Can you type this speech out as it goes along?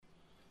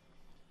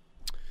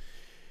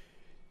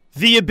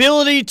The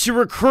ability to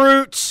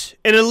recruit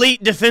an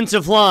elite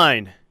defensive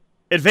line.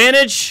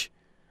 Advantage,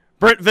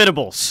 Brent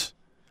Venables.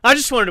 I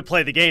just wanted to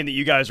play the game that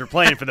you guys were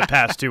playing for the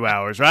past 2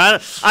 hours,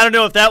 right? I don't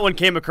know if that one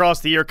came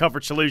across the Air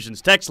Comfort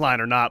Solutions text line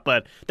or not,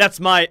 but that's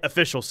my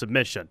official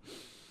submission.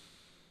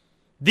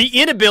 The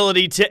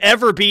inability to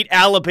ever beat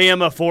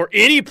Alabama for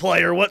any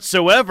player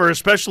whatsoever,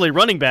 especially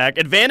running back.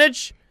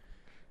 Advantage,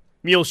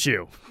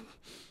 Muleshoe.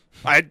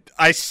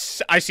 I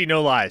see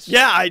no lies.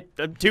 Yeah,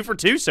 I'm 2 for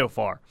 2 so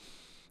far,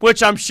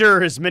 which I'm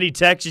sure as many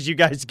texts as you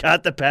guys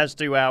got the past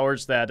 2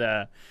 hours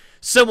that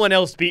someone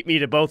else beat me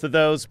to both of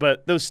those,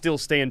 but those still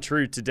stand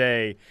true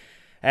today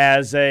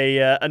as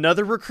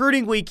another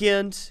recruiting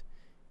weekend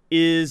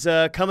is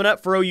coming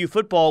up for OU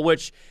football,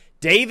 which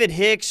David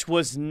Hicks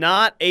was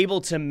not able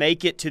to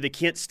make it to the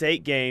Kent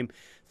State game.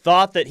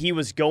 Thought that he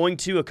was going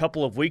to a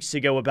couple of weeks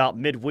ago about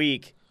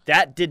midweek.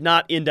 That did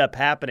not end up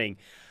happening.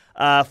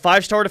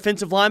 5-star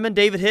defensive lineman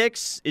David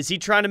Hicks, is he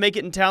trying to make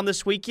it in town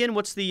this weekend?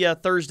 What's the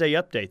Thursday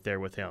update there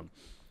with him?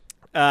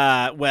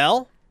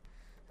 Well,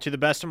 to the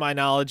best of my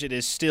knowledge, it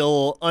is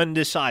still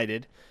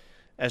undecided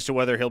as to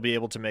whether he'll be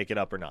able to make it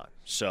up or not.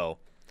 So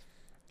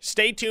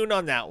stay tuned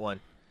on that one.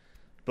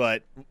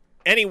 But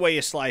any way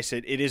you slice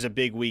it, it is a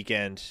big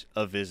weekend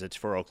of visits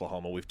for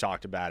Oklahoma. We've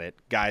talked about it.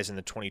 Guys in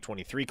the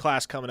 2023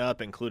 class coming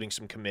up, including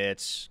some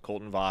commits.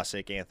 Colton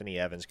Vasek, Anthony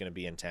Evans going to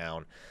be in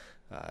town.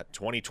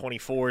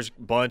 2024's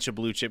bunch of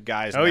blue chip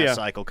guys in that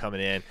cycle coming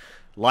in.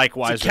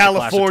 Likewise, it's a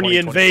California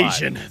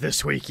invasion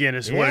this weekend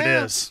is what it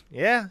is.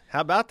 Yeah,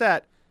 how about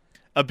that?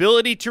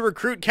 Ability to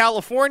recruit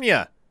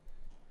California.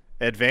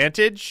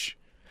 Advantage,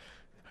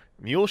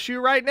 Muleshoe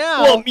right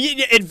now. Well,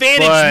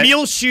 advantage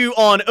Muleshoe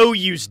on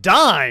OU's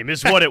dime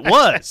is what it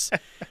was.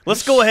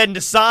 Let's go ahead and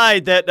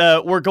decide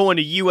that we're going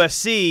to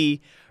USC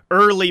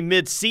early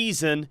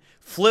mid-season,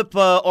 flip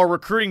our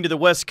recruiting to the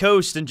West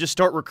Coast, and just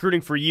start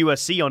recruiting for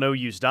USC on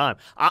OU's dime.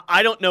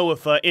 I don't know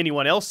if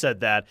anyone else said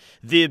that.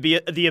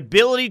 The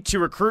ability to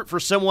recruit for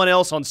someone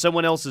else on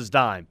someone else's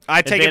dime.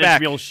 I take it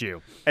back.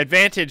 Muleshoe.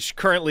 Advantage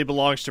currently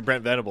belongs to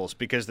Brent Venables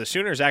because the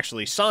Sooners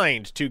actually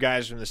signed 2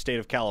 guys from the state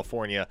of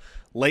California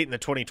late in the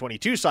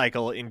 2022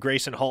 cycle in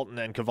Grayson Halton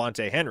and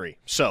Cavante Henry.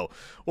 So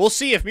we'll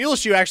see if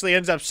Muleshoe actually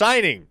ends up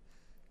signing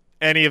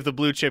any of the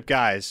blue chip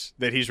guys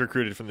that he's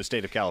recruited from the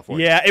state of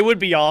California. Yeah, it would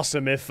be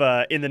awesome if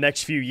in the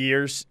next few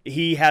years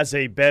he has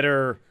a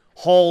better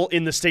haul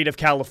in the state of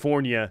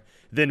California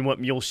than what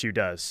Muleshoe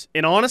does.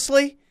 And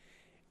honestly,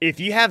 if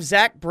you have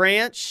Zach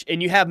Branch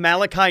and you have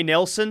Malachi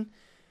Nelson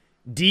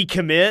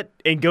decommit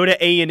and go to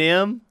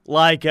A&M,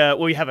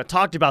 we haven't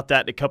talked about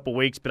that in a couple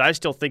weeks, but I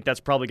still think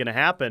that's probably going to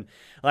happen.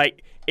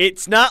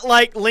 It's not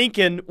like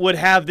Lincoln would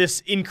have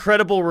this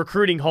incredible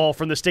recruiting haul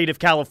from the state of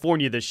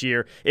California this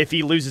year if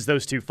he loses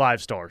those 2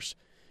 5-stars.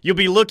 You'll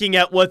be looking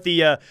at what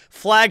the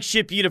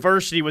flagship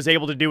university was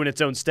able to do in its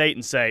own state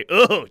and say,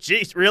 oh,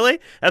 geez, really?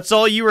 That's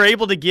all you were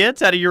able to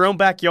get out of your own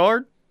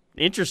backyard?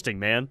 Interesting,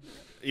 man.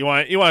 You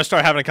want to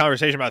start having a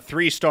conversation about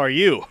 3-star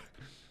U.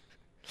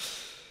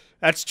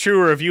 That's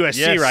truer of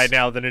USC right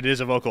now than it is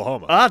of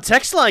Oklahoma.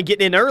 Text line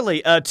getting in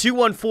early.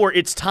 214,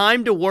 it's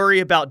time to worry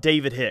about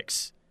David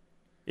Hicks.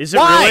 Is it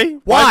really?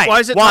 Why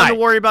is it time to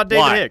worry about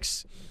David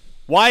Hicks?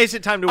 Why is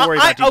it time to worry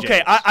about DJ?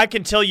 Okay, I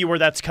can tell you where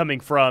that's coming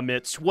from.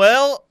 It's,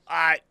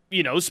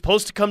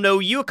 supposed to come to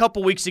OU a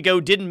couple weeks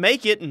ago, didn't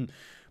make it, and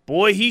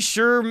boy, he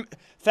sure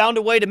found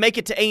a way to make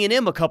it to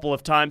A&M a couple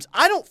of times.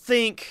 I don't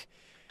think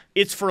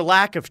it's for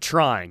lack of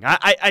trying.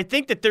 I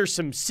think that there's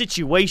some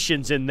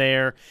situations in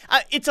there.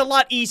 It's a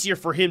lot easier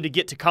for him to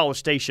get to College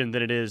Station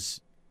than it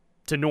is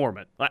to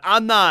Norman.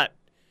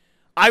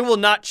 I will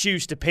not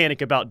choose to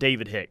panic about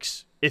David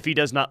Hicks if he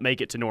does not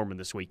make it to Norman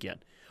this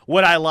weekend.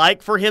 Would I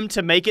like for him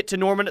to make it to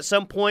Norman at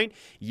some point?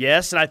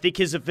 Yes, and I think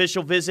his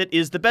official visit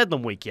is the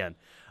Bedlam weekend.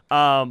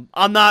 I'm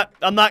not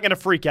going to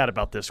freak out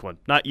about this one.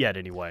 Not yet,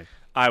 anyway.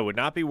 I would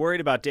not be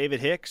worried about David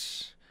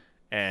Hicks,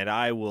 and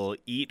I will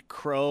eat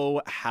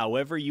crow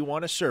however you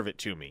want to serve it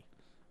to me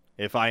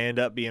if I end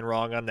up being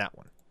wrong on that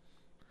one.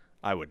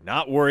 I would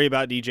not worry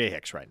about DJ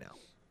Hicks right now.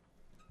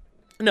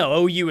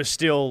 No, OU is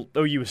still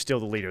the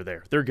leader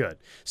there. They're good.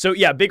 So,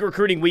 yeah, big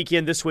recruiting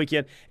weekend this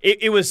weekend.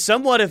 It was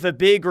somewhat of a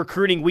big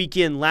recruiting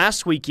weekend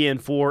last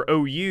weekend for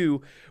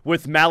OU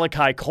with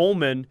Malachi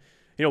Coleman,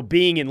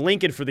 being in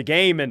Lincoln for the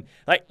game. And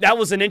that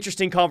was an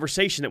interesting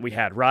conversation that we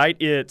had, right?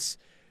 It's,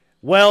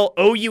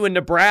 OU and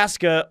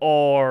Nebraska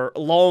are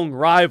long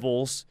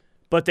rivals,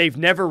 but they've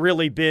never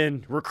really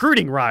been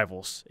recruiting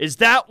rivals. Is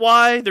that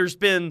why there's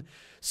been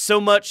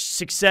so much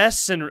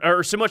success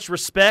or so much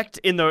respect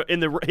in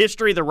the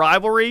history of the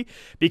rivalry,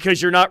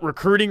 because you're not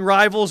recruiting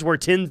rivals where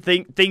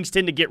things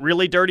tend to get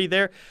really dirty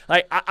there?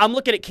 I'm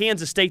looking at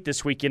Kansas State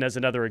this weekend as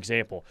another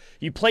example.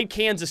 You played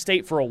Kansas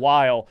State for a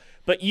while,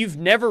 but you've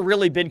never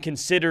really been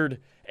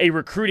considered a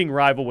recruiting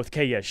rival with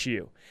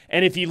KSU.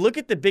 And if you look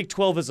at the Big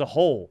 12 as a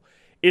whole,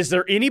 is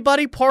there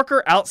anybody,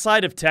 Parker,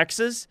 outside of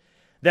Texas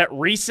that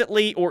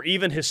recently or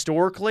even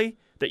historically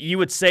that you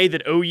would say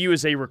that OU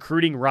is a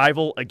recruiting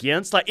rival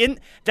against?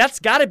 That's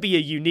got to be a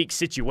unique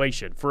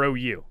situation for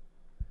OU.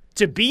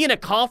 to be in a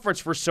conference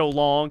for so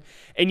long,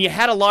 and you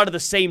had a lot of the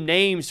same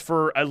names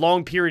for a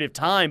long period of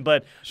time,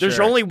 but there's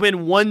Sure. only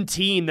been one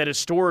team that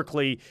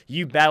historically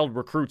you battled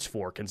recruits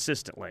for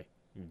consistently.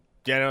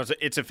 Yeah, no,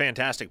 it's a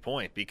fantastic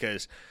point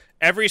because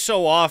every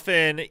so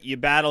often you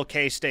battle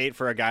K-State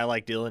for a guy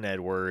like Dylan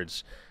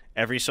Edwards.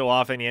 Every so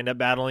often you end up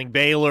battling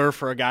Baylor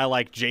for a guy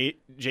like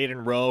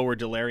Jaden Rowe or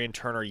Delarian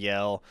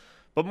Turner-Yell.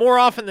 But more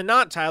often than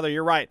not, Tyler,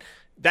 you're right.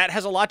 That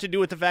has a lot to do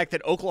with the fact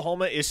that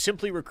Oklahoma is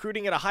simply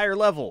recruiting at a higher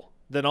level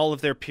than all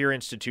of their peer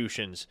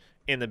institutions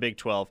in the Big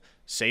 12,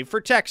 save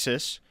for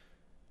Texas.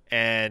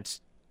 And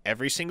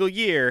every single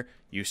year,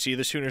 you see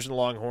the Sooners and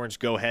Longhorns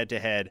go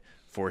head-to-head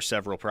for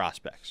several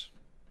prospects.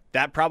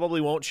 That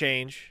probably won't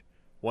change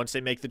once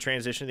they make the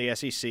transition to the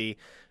SEC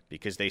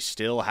because they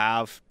still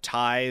have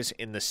ties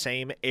in the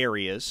same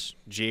areas,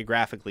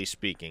 geographically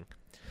speaking.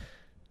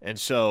 And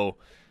so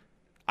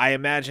I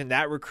imagine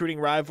that recruiting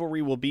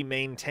rivalry will be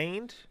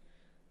maintained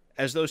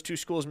as those two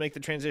schools make the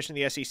transition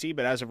to the SEC.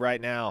 But as of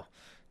right now,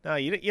 no,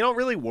 you don't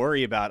really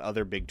worry about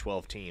other Big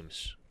 12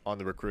 teams on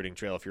the recruiting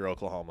trail if you're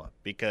Oklahoma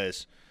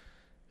because,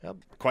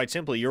 quite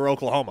simply, you're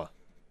Oklahoma.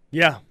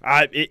 Yeah,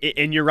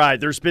 and you're right.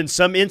 There's been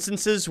some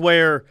instances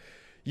where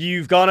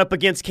you've gone up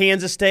against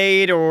Kansas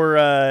State or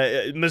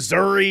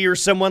Missouri or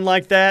someone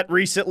like that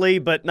recently,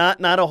 but not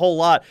a whole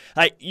lot.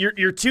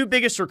 Your two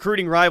biggest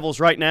recruiting rivals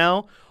right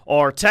now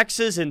are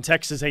Texas and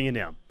Texas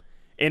A&M.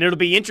 And it'll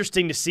be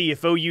interesting to see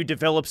if OU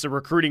develops a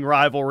recruiting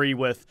rivalry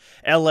with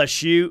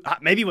LSU,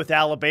 maybe with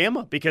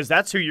Alabama, because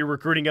that's who you're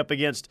recruiting up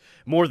against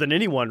more than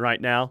anyone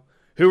right now.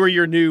 Who are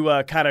your new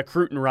kind of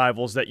recruiting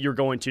rivals that you're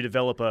going to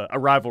develop a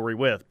rivalry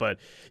with? But,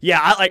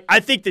 yeah, I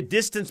think the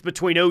distance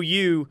between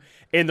OU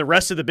and the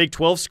rest of the Big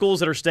 12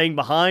 schools that are staying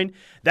behind,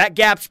 that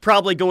gap's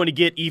probably going to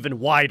get even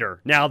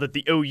wider now that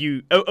the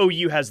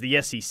OU has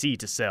the SEC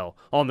to sell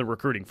on the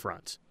recruiting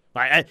front.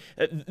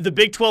 The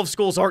Big 12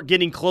 schools aren't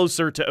getting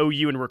closer to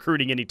OU in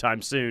recruiting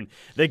anytime soon.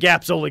 The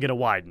gap's only going to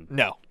widen.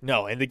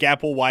 No, and the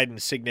gap will widen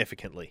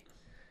significantly.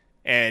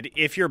 And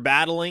if you're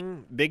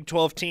battling Big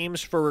 12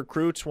 teams for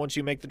recruits once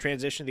you make the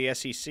transition to the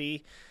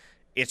SEC,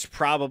 it's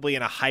probably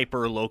in a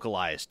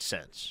hyper-localized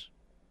sense,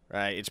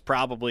 right? It's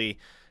probably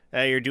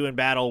you're doing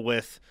battle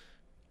with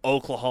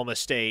Oklahoma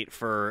State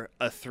for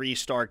a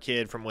 3-star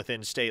kid from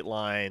within state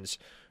lines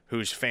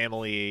whose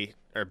family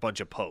are a bunch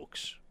of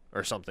pokes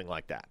or something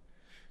like that.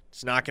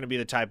 It's not going to be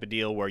the type of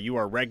deal where you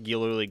are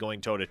regularly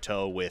going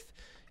toe-to-toe with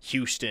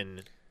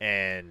Houston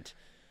and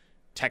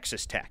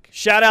Texas Tech.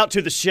 Shout out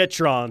to the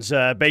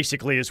Shetrons,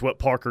 basically, is what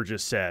Parker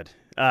just said.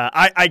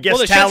 I guess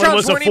the Talon Shetrons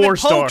was a weren't even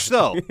 4-star. pokes,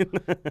 though.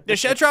 The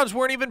Shetrons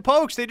weren't even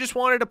pokes. They just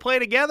wanted to play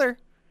together.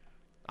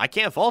 I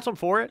can't fault them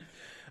for it.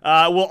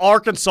 Will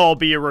Arkansas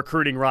be a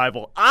recruiting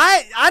rival?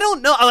 I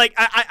don't know.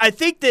 I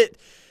think that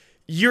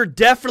you're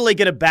definitely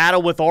going to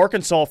battle with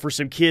Arkansas for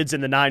some kids in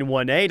the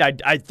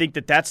 918. I think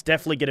that that's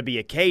definitely going to be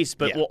a case.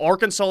 But will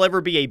Arkansas ever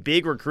be a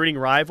big recruiting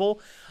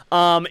rival?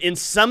 In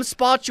some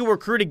spots, you'll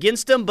recruit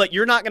against them, but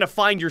you're not going to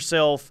find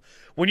yourself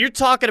 – when you're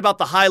talking about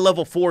the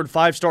high-level 4- and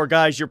 5-star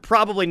guys, you're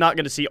probably not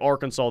going to see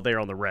Arkansas there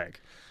on the reg.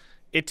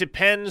 It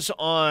depends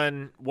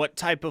on what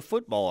type of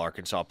football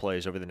Arkansas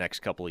plays over the next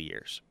couple of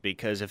years.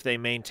 Because if they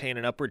maintain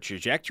an upward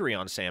trajectory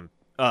on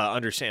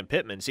under Sam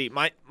Pittman – see,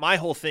 my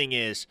whole thing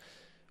is –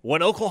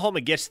 when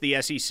Oklahoma gets to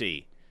the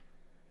SEC,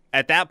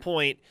 at that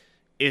point,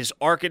 is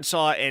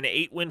Arkansas an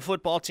 8-win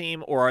football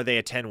team or are they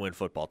a 10-win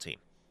football team?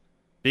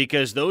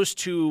 Because those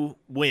two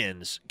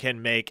wins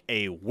can make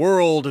a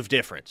world of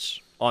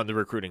difference on the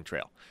recruiting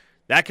trail.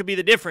 That could be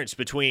the difference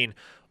between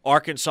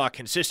Arkansas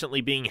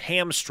consistently being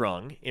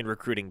hamstrung in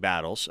recruiting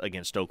battles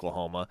against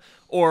Oklahoma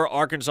or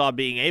Arkansas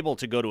being able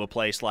to go to a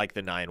place like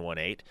the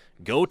 918,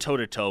 go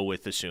toe-to-toe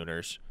with the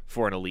Sooners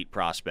for an elite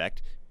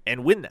prospect,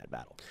 and win that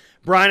battle.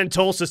 Brian in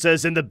Tulsa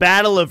says, in the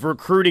battle of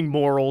recruiting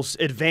morals,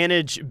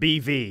 advantage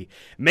BV.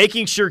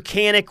 Making sure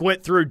Kanik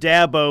went through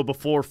Dabo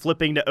before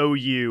flipping to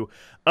OU.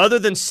 Other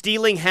than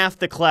stealing half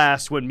the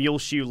class when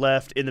Muleshoe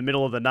left in the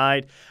middle of the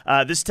night.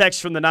 This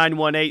text from the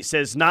 918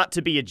 says, not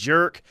to be a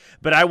jerk,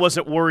 but I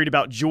wasn't worried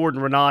about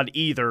Jordan Renaud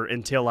either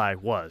until I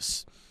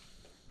was.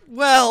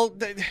 Well,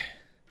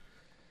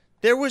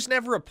 there was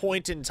never a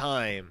point in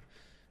time.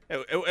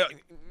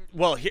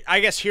 Well, I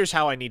guess here's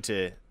how I need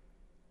to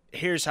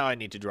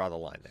draw the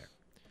line there.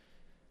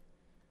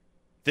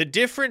 The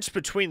difference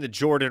between the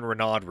Jordan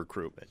Renaud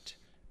recruitment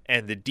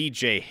and the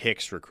DJ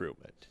Hicks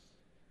recruitment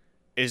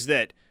is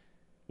that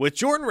with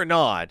Jordan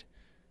Renaud,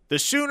 the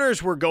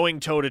Sooners were going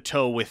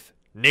toe-to-toe with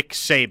Nick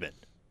Saban.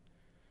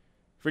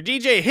 For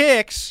DJ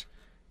Hicks,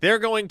 they're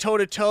going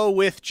toe-to-toe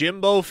with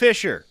Jimbo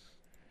Fisher.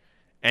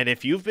 And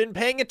if you've been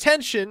paying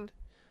attention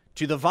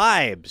to the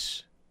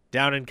vibes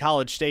down in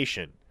College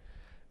Station,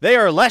 they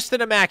are less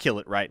than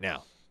immaculate right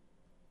now.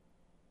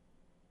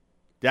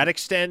 That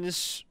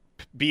extends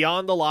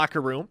beyond the locker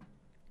room.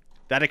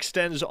 That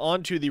extends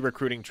onto the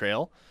recruiting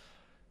trail.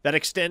 That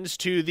extends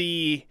to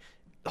the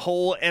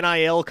whole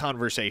NIL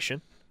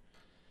conversation.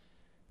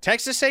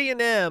 Texas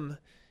A&M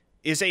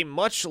is a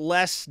much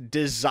less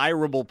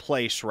desirable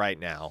place right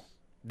now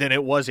than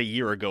it was a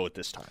year ago at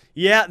this time.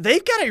 Yeah,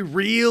 they've got a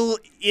real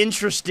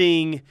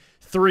interesting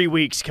 3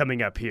 weeks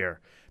coming up here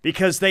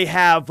because they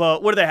have,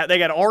 what do they have? They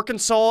got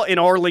Arkansas and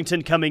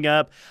Arlington coming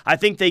up. I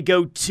think they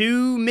go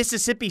to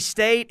Mississippi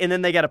State, and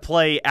then they got to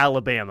play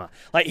Alabama.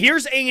 Like,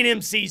 here's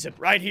A&M season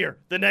right here,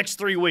 the next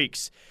 3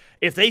 weeks.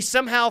 If they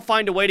somehow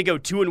find a way to go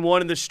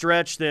 2-1 in the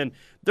stretch, then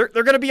they're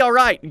going to be all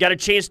right. Got a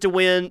chance to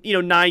win,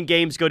 9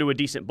 games, go to a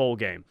decent bowl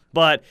game.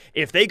 But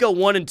if they go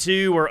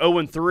 1-2 or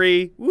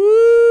 0-3,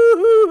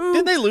 woo!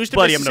 Didn't they lose to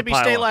Mississippi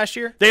State last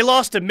year? They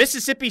lost to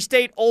Mississippi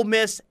State, Ole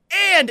Miss,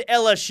 and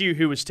LSU,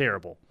 who was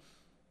terrible.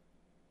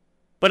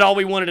 But all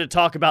we wanted to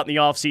talk about in the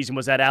offseason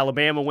was that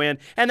Alabama win,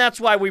 and that's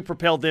why we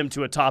propelled them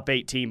to a top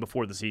 8 team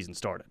before the season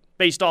started,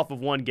 based off of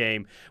one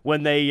game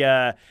when they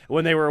were,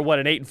 an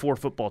 8-4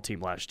 football team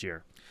last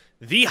year.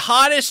 The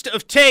hottest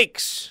of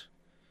takes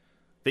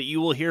that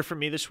you will hear from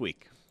me this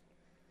week.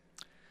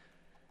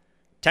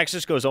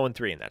 Texas goes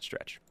 0-3 in that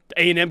stretch.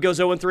 A&M goes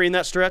 0-3 in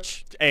that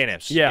stretch?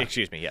 A&M's. Yeah.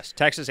 Excuse me, yes.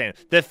 Texas A&M.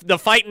 The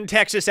fighting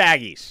Texas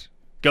Aggies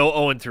go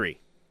 0-3.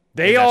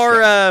 They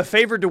are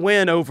favored to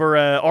win over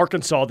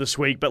Arkansas this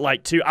week, but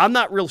I'm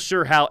not real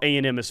sure how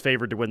A&M is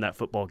favored to win that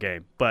football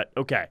game. But,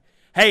 okay.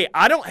 Hey,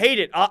 I don't hate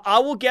it. I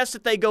will guess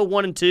that they go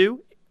 1-2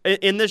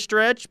 in this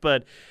stretch,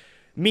 but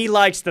me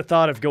likes the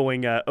thought of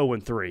going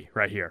 0-3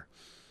 right here.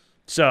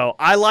 So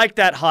I like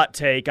that hot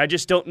take. I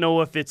just don't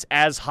know if it's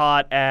as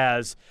hot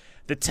as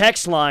the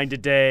text line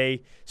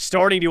today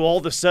starting to all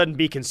of a sudden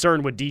be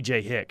concerned with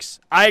DJ Hicks.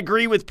 I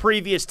agree with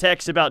previous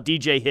texts about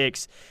DJ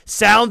Hicks.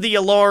 Sound the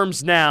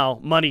alarms now,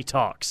 money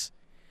talks.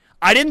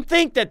 I didn't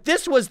think that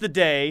this was the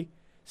day,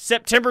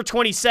 September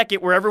 22nd,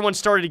 where everyone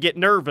started to get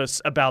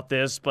nervous about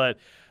this, but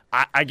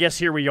I guess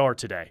here we are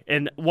today.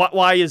 And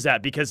why is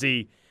that? Because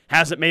he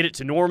hasn't made it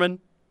to Norman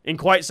in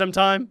quite some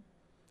time?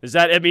 Is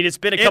that? I mean, it's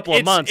been a couple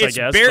of months, I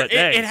guess. But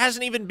it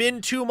hasn't even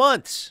been 2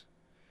 months.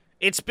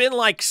 It's been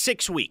like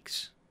 6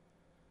 weeks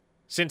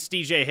since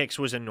DJ Hicks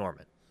was in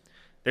Norman.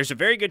 There's a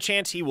very good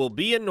chance he will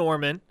be in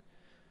Norman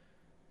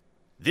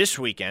this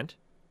weekend.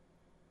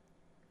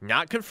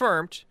 Not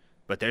confirmed,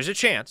 but there's a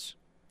chance.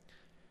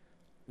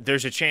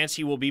 There's a chance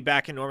he will be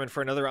back in Norman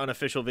for another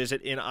unofficial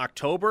visit in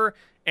October,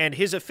 and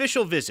his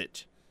official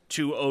visit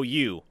to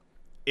OU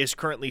is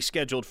currently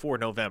scheduled for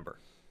November.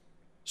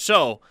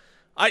 So,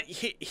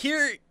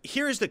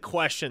 here's the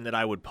question that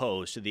I would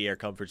pose to the Air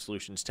Comfort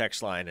Solutions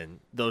text line and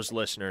those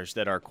listeners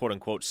that are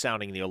quote-unquote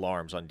sounding the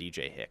alarms on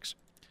DJ Hicks.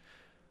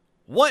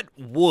 What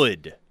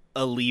would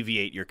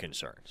alleviate your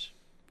concerns?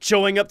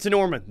 Showing up to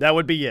Norman. That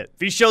would be it.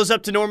 If he shows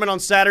up to Norman on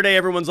Saturday,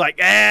 everyone's like,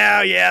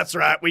 yeah, that's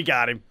right. We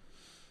got him.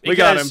 We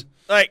got him.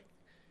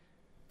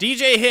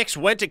 DJ Hicks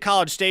went to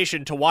College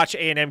Station to watch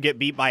A&M get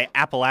beat by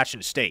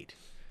Appalachian State.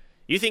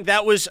 You think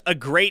that was a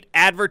great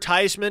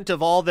advertisement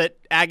of all that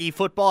Aggie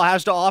football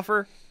has to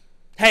offer?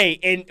 Hey,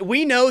 and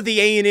we know the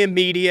A&M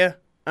media,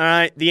 all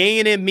right? The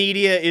A&M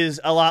media is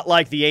a lot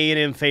like the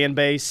A&M fan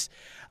base.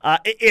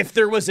 If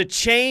there was a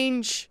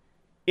change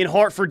in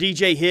heart for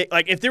DJ Hicks,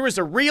 if there was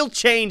a real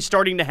change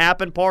starting to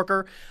happen,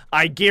 Parker,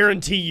 I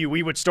guarantee you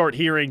we would start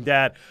hearing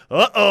that,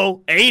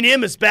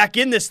 A&M is back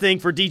in this thing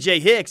for DJ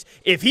Hicks.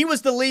 If he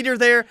was the leader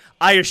there,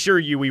 I assure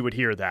you we would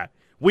hear that.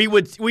 We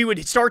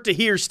would start to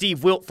hear Steve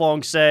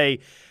Wiltfong say,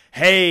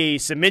 hey,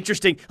 some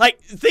interesting –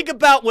 think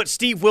about what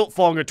Steve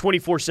Wiltfong of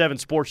 24/7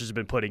 Sports has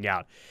been putting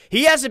out.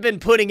 He hasn't been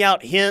putting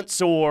out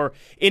hints or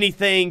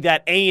anything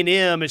that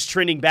A&M is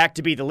trending back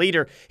to be the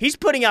leader. He's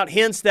putting out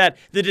hints that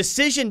the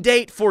decision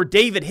date for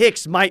David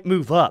Hicks might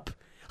move up.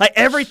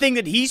 Everything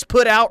that he's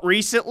put out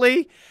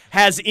recently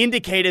has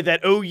indicated that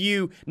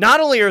OU,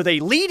 not only are they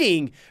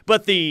leading,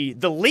 but the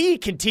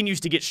lead continues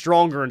to get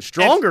stronger and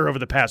stronger over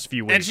the past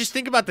few weeks. And just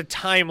think about the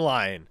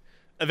timeline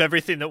of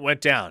everything that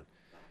went down.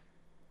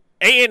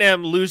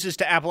 A&M loses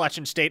to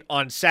Appalachian State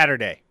on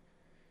Saturday.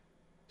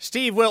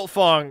 Steve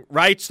Wiltfong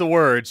writes the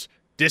words,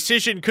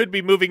 decision could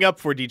be moving up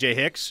for DJ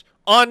Hicks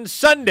on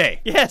Sunday.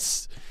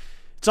 Yes.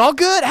 It's all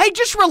good. Hey,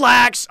 just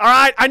relax, all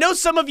right? I know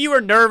some of you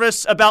are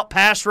nervous about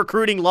past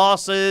recruiting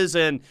losses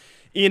and,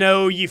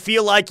 you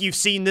feel like you've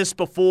seen this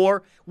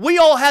before. We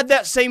all had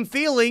that same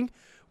feeling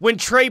when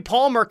Trey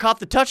Palmer caught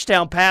the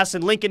touchdown pass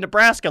in Lincoln,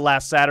 Nebraska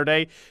last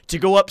Saturday to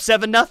go up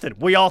 7-0.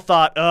 We all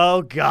thought,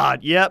 oh,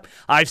 God, yep,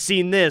 I've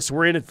seen this.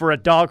 We're in it for a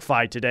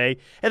dogfight today.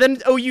 And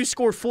then OU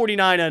scored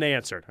 49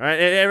 unanswered. All right?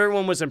 And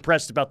everyone was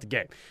impressed about the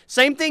game.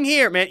 Same thing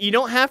here, man. You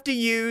don't have to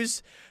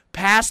use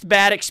past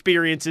bad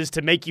experiences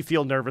to make you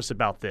feel nervous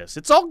about this.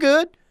 It's all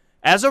good.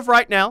 As of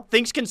right now,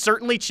 things can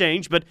certainly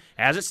change, but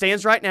as it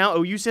stands right now,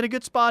 OU's in a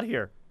good spot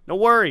here. No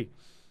worry.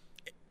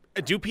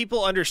 Do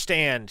people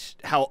understand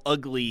how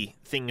ugly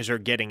things are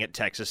getting at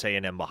Texas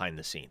A&M behind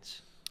the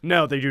scenes?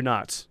 No, they do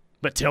not.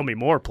 But tell me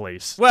more,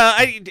 please. Well,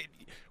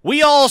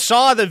 we all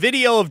saw the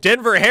video of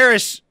Denver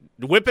Harris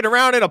whipping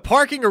around in a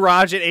parking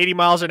garage at 80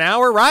 miles an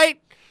hour, right?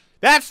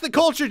 That's the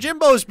culture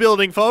Jimbo's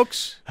building,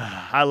 folks.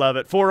 I love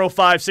it.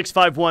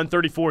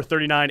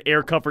 405-651-3439,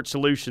 Air Comfort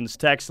Solutions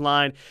text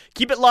line.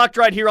 Keep it locked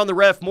right here on the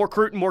Ref. More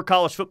Cruton, more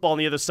college football on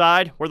the other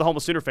side. We're the home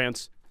of Sooner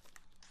fans.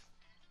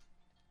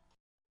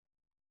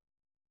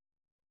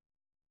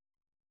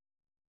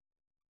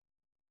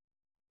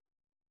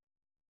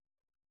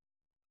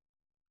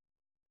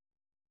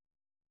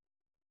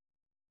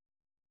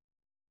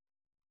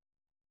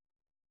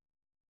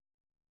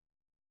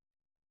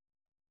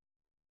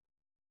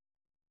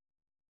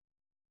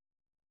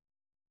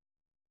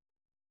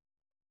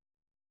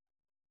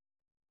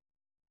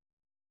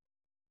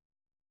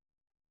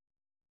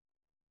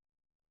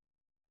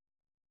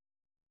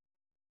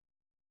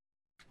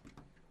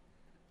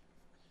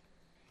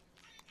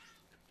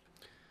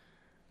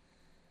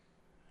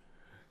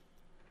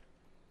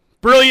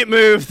 Brilliant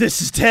move. This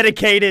is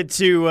dedicated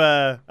to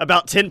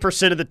about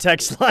 10% of the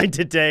text line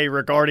today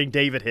regarding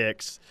David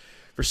Hicks.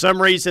 For some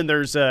reason,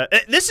 there's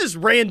this is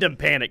random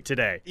panic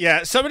today.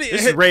 Yeah, somebody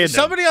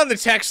on the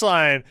text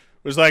line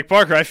was like,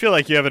 Parker, I feel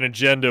like you have an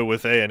agenda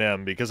with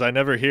A&M because I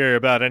never hear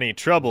about any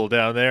trouble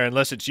down there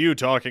unless it's you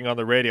talking on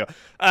the radio.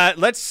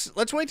 Let's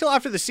wait till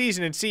after the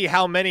season and see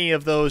how many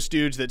of those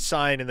dudes that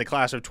signed in the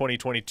class of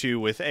 2022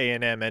 with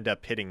A&M end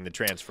up hitting the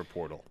transfer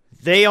portal.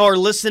 They are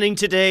listening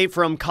today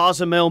from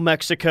Cozumel,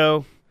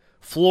 Mexico,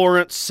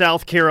 Florence,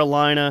 South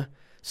Carolina,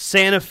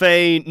 Santa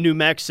Fe, New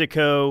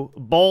Mexico,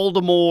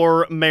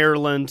 Baltimore,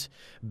 Maryland,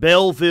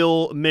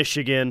 Belleville,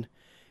 Michigan,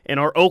 and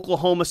our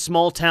Oklahoma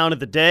small town of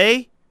the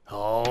day.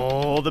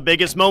 Oh, the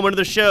biggest moment of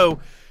the show.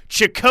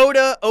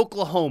 Chakota,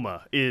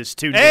 Oklahoma is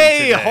tuned in today.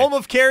 Hey, home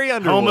of Carrie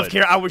Underwood. Home of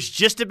Carrie. I was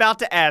just about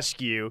to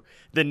ask you,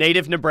 the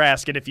native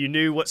Nebraskan, if you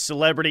knew what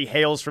celebrity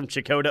hails from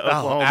Chakota,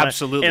 Oklahoma. Oh,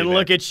 absolutely. And man.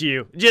 look at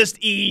you. Just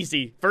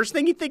easy. First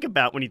thing you think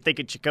about when you think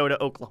of Chakota,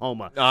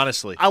 Oklahoma.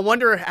 Honestly. I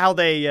wonder how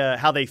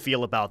they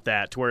feel about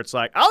that, to where it's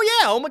like, oh,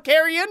 yeah, home of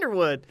Carrie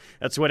Underwood.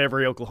 That's what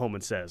every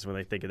Oklahoman says when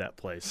they think of that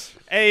place.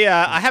 Hey,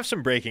 I have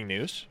some breaking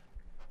news.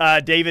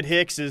 David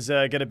Hicks is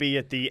going to be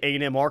at the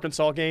A&M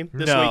Arkansas game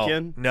this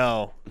weekend.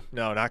 No,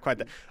 not quite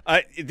that.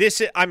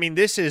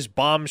 This is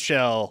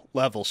bombshell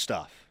level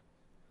stuff.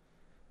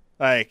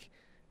 Like,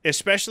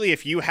 especially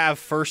if you have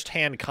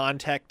firsthand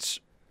context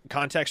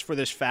for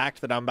this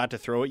fact that I'm about to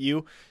throw at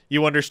you,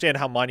 you understand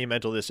how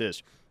monumental this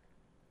is.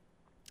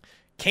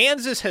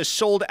 Kansas has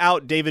sold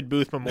out David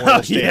Booth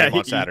Memorial Stadium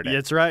on Saturday.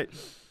 That's right.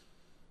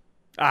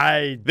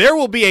 There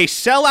will be a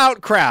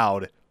sellout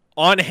crowd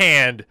on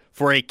hand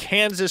for a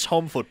Kansas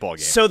home football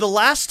game. So the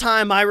last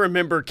time I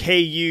remember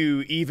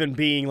KU even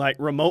being like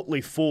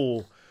remotely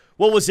full,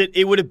 what was it?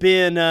 It would have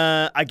been,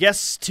 I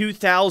guess,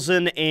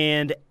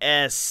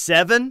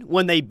 2007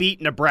 when they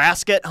beat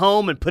Nebraska at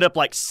home and put up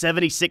like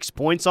 76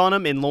 points on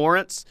them in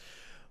Lawrence.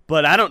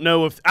 But I don't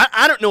know if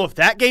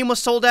that game was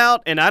sold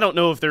out, and I don't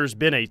know if there's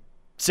been a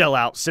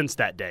sellout since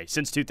that day,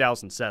 since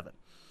 2007.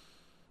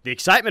 The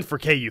excitement for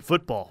KU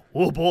football,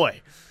 oh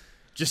boy.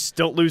 Just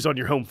don't lose on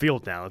your home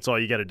field now. That's all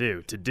you got to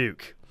do to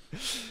Duke.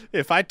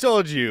 If I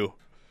told you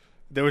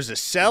there was a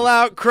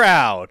sellout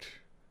crowd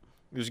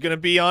who's going to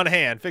be on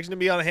hand, fixing to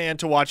be on hand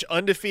to watch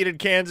undefeated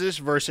Kansas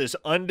versus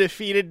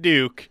undefeated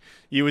Duke,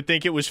 you would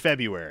think it was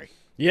February.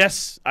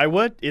 Yes, I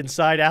would,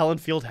 inside Allen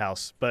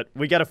Fieldhouse. But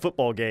we got a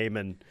football game,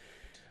 and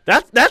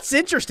that's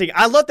interesting.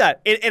 I love that.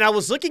 And I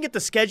was looking at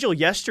the schedule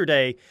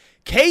yesterday.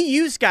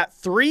 KU's got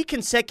 3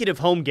 consecutive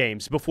home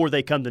games before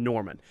they come to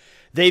Norman.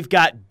 They've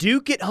got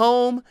Duke at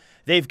home.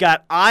 They've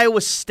got Iowa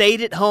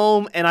State at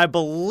home, and I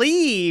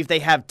believe they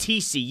have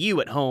TCU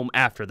at home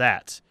after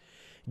that.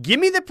 Give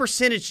me the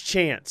percentage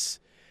chance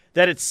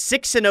that it's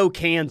 6-0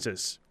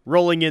 Kansas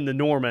rolling into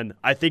Norman.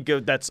 I think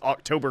that's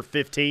October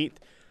 15th.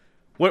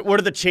 What are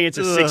the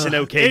chances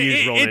 6-0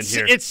 KU's rolling in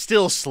here? It's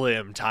still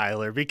slim,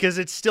 Tyler, because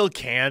it's still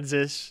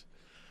Kansas.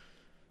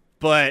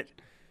 But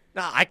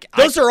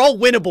those are all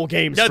winnable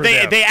games for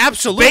them. They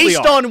absolutely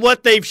Based on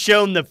what they've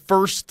shown the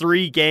first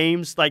 3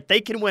 games, like they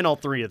can win all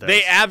 3 of those.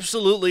 They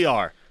absolutely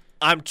are.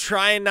 I'm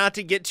trying not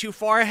to get too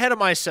far ahead of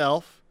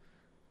myself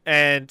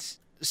and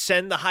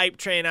send the hype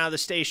train out of the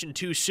station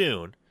too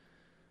soon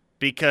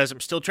because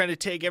I'm still trying to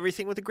take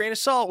everything with a grain of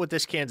salt with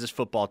this Kansas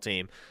football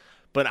team.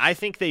 But I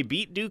think they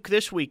beat Duke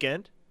this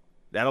weekend.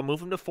 That'll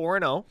move them to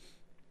 4-0.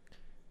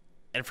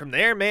 And from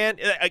there, man,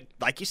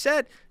 like you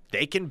said,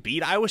 they can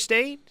beat Iowa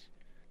State.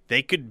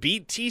 They could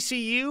beat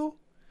TCU.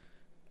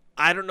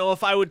 I don't know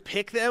if I would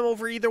pick them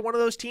over either one of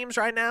those teams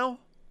right now.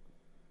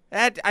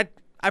 I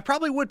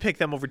probably would pick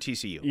them over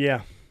TCU.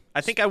 Yeah.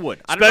 I think I would.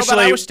 I don't know about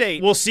Iowa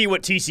State. We'll see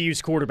what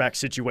TCU's quarterback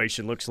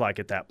situation looks like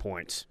at that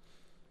point.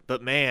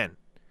 But, man,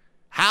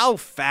 how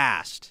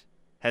fast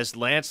has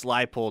Lance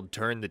Leipold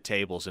turned the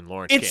tables in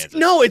Lawrence, Kansas?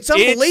 No, it's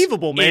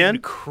unbelievable, man.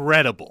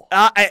 Incredible.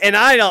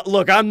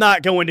 I'm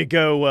not going to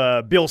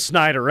go Bill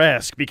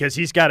Snyder-esque because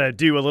he's got to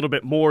do a little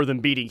bit more than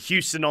beating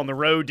Houston on the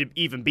road to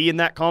even be in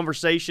that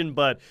conversation.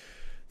 But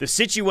the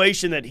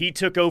situation that he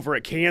took over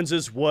at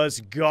Kansas was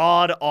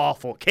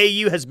god-awful.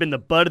 KU has been the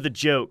butt of the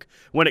joke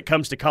when it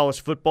comes to college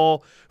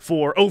football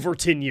for over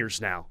 10 years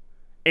now.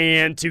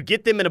 And to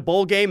get them in a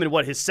bowl game in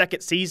his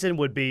second season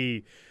would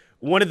be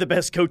one of the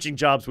best coaching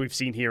jobs we've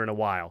seen here in a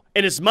while.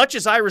 And as much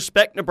as I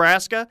respect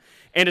Nebraska,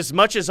 and as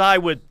much as I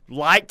would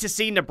like to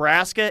see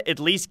Nebraska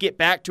at least get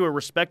back to a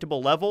respectable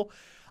level,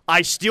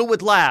 I still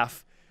would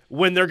laugh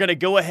when they're going to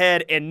go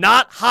ahead and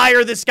not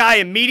hire this guy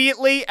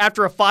immediately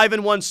after a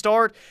 5-1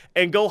 start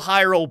and go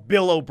hire old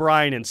Bill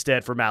O'Brien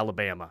instead from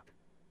Alabama.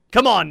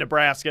 Come on,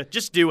 Nebraska.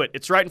 Just do it.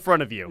 It's right in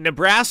front of you.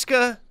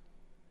 Nebraska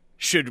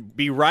should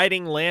be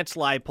writing Lance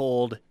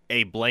Leipold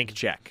a blank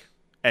check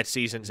at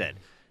season's end.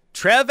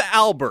 Trev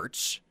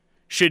Alberts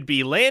should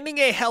be landing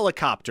a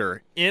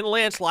helicopter in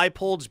Lance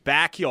Leipold's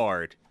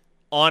backyard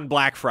on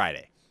Black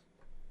Friday.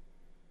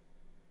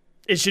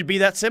 It should be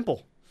that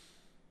simple.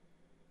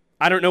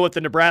 I don't know what the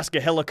Nebraska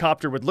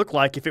helicopter would look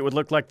like, if it would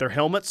look like their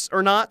helmets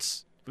or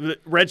not.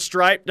 red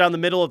stripe down the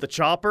middle of the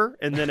chopper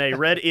and then a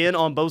red N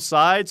on both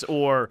sides,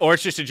 or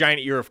it's just a giant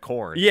ear of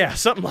corn. Yeah,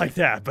 something like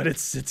that. But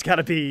it's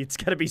gotta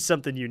be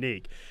something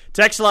unique.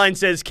 Text line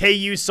says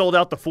KU sold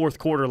out the fourth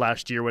quarter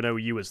last year when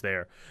OU was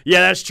there.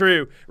 Yeah, that's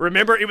true.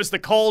 Remember, it was the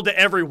call to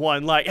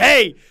everyone, like,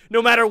 hey,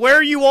 no matter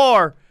where you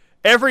are,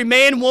 every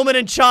man, woman,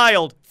 and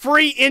child,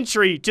 free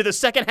entry to the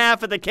second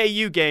half of the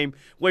KU game.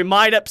 We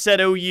might upset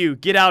OU.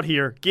 Get out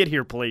here. Get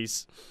here,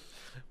 please.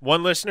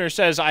 One listener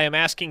says, I am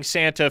asking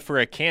Santa for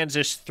a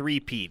Kansas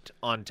three-peat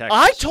on Texas.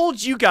 I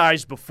told you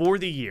guys before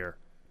the year,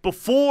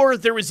 before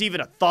there was even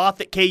a thought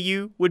that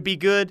KU would be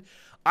good,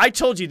 I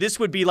told you this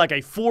would be like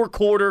a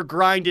four-quarter,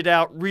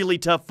 grinded-out, really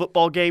tough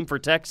football game for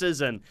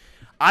Texas, and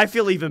I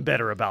feel even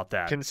better about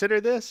that.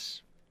 Consider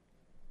this.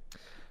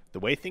 The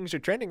way things are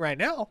trending right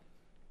now,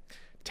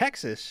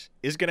 Texas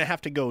is going to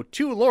have to go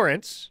to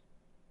Lawrence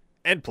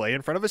and play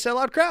in front of a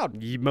sellout crowd.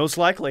 Most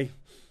likely.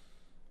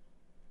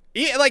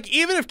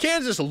 Even if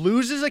Kansas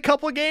loses a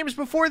couple of games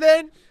before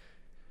then,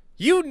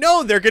 you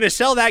know they're going to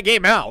sell that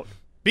game out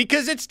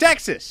because it's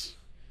Texas.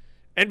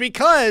 And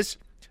because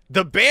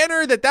the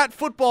banner that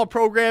football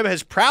program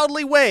has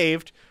proudly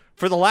waved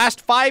for the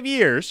last 5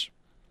 years,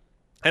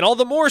 and all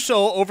the more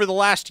so over the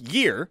last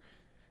year,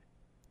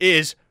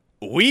 is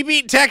we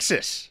beat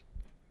Texas.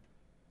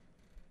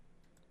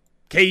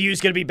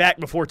 KU's going to be back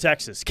before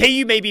Texas.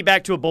 KU may be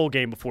back to a bowl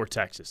game before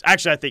Texas.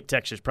 Actually, I think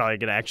Texas is probably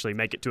going to actually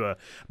make it to a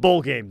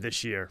bowl game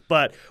this year.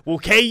 But will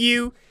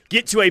KU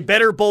get to a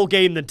better bowl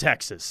game than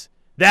Texas?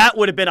 That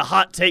would have been a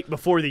hot take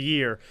before the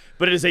year,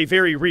 but it is a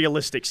very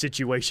realistic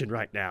situation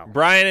right now.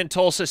 Brian in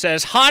Tulsa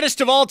says, hottest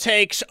of all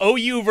takes,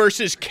 OU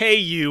versus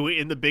KU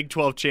in the Big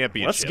 12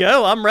 championship. Let's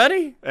go. I'm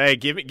ready. Hey,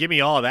 give me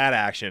all of that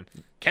action.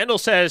 Kendall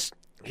says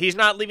he's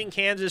not leaving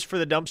Kansas for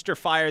the dumpster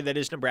fire that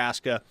is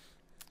Nebraska.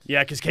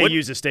 Yeah, because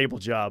KU's a stable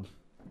job.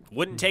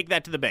 Wouldn't take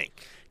that to the bank.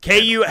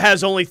 KU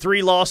has only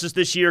 3 losses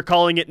this year,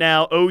 calling it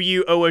now.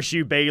 OU,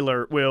 OSU,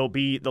 Baylor will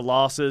be the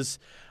losses.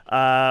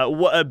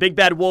 Big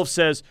Bad Wolf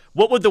says,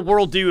 what would the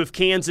world do if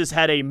Kansas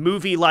had a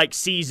movie-like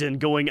season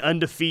going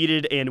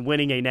undefeated and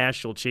winning a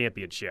national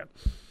championship?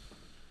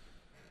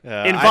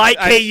 Invite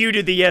KU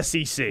to the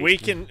SEC.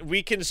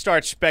 We can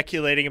start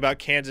speculating about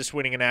Kansas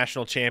winning a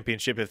national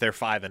championship if they're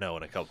 5-0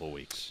 in a couple of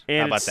weeks. And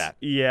how about that?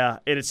 Yeah,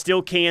 and it's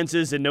still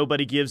Kansas, and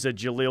nobody gives a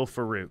Jaleel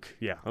Farouk.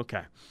 Yeah,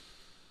 okay.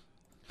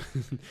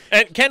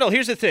 And Kendall,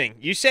 here's the thing: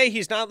 you say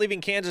he's not leaving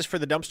Kansas for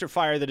the dumpster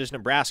fire that is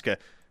Nebraska.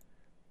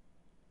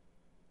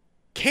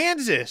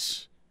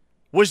 Kansas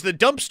was the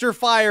dumpster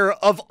fire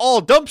of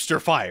all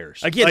dumpster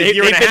fires. Again, they've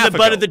been the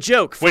butt of the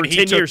joke for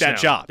 10 years that now.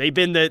 Job. They've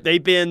been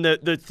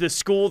the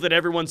school that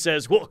everyone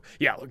says, well,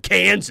 yeah,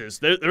 Kansas,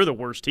 they're the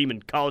worst team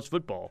in college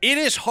football. It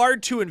is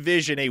hard to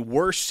envision a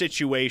worse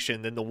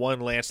situation than the one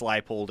Lance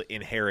Leipold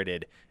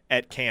inherited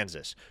at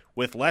Kansas,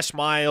 with Les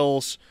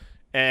Miles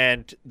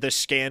and the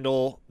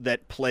scandal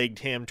that plagued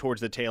him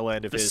towards the tail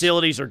end of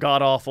Facilities are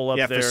god-awful up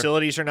there. Yeah,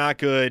 facilities are not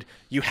good.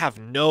 You have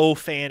no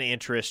fan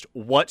interest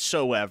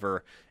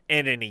whatsoever.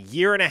 And in a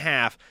year and a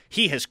half,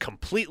 he has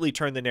completely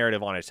turned the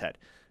narrative on its head.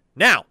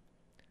 Now,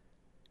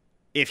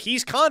 if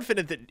he's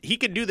confident that he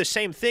can do the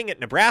same thing at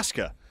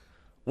Nebraska,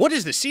 what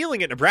is the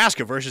ceiling at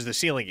Nebraska versus the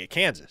ceiling at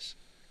Kansas?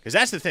 Because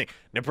that's the thing.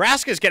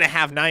 Nebraska is going to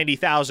have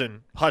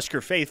 90,000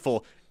 Husker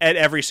faithful at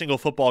every single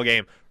football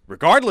game,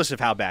 regardless of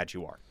how bad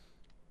you are.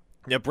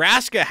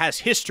 Nebraska has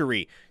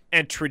history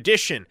and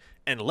tradition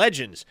and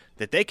legends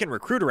that they can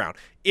recruit around.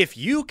 If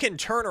you can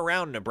turn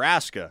around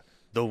Nebraska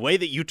the way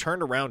that you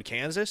turned around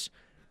Kansas,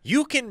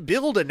 you can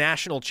build a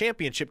national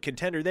championship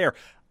contender there.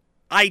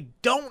 I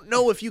don't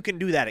know if you can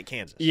do that at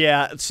Kansas.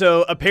 Yeah,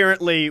 so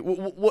apparently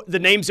the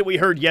names that we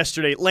heard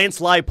yesterday, Lance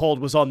Leipold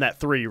was on that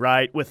 3,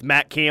 right, with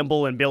Matt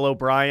Campbell and Bill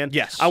O'Brien?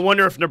 Yes. I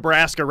wonder if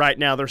Nebraska right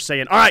now they're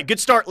saying, all right, good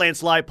start,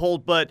 Lance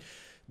Leipold, but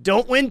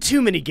don't win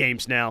too many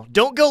games now.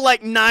 Don't go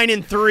like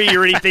 9-3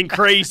 or anything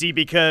crazy,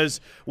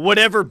 because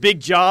whatever big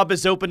job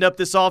has opened up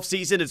this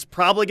offseason, it's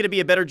probably going to be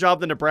a better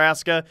job than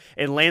Nebraska,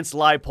 and Lance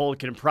Leipold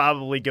can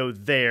probably go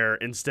there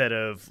instead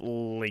of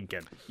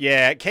Lincoln.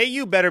 Yeah,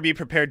 KU better be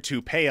prepared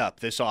to pay up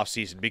this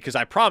offseason, because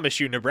I promise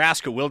you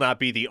Nebraska will not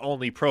be the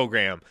only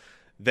program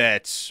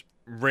that's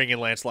ringing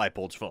Lance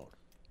Leipold's phone.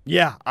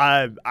 Yeah,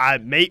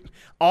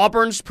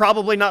 Auburn's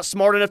probably not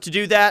smart enough to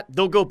do that.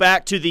 They'll go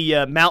back to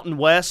the Mountain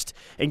West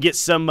and get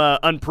some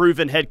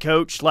unproven head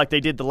coach like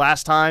they did the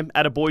last time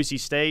out of Boise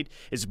State.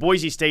 Is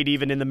Boise State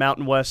even in the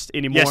Mountain West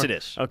anymore? Yes, it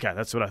is. Okay,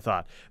 that's what I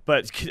thought.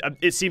 But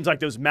it seems like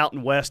those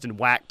Mountain West and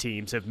WAC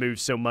teams have moved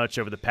so much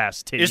over the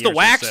past 10 years. Is the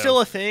WAC so. still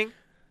a thing?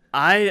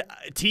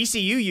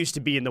 TCU used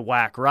to be in the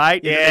WAC,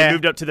 right? Yeah. And they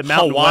moved up to the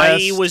Mountain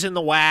Hawaii West. was in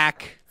the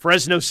WAC.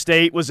 Fresno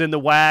State was in the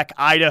WAC.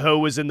 Idaho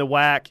was in the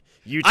WAC.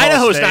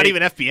 Idaho's State. not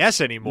even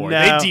FBS anymore.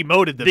 No, they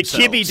demoted themselves.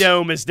 The Kibbe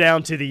Dome is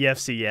down to the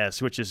FCS,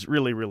 which is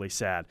really, really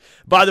sad.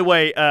 By the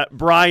way,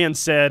 Brian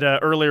said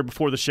earlier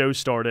before the show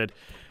started,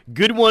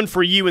 good one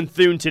for you and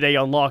Thune today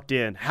on Locked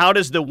In. How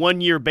does the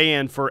 1-year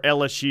ban for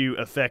LSU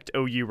affect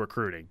OU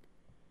recruiting?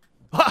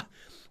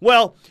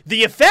 Well,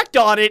 the effect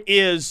on it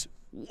is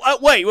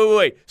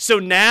Wait. So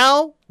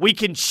now we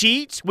can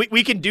cheat?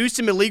 We can do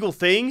some illegal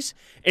things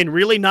and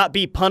really not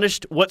be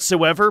punished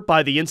whatsoever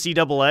by the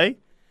NCAA?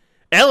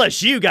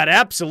 LSU got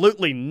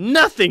absolutely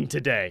nothing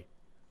today.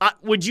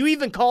 Would you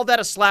even call that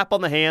a slap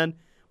on the hand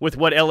with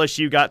what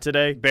LSU got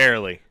today?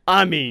 Barely.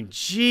 I mean,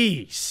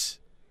 jeez.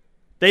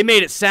 They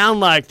made it sound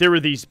like there were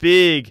these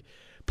big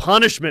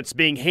punishments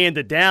being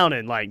handed down,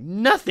 and like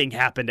nothing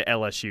happened to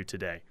LSU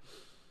today.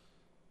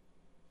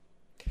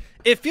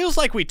 It feels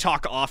like we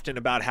talk often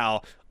about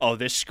how,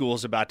 this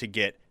school's about to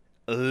get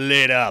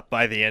lit up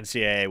by the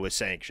NCAA with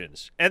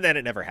sanctions, and then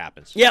it never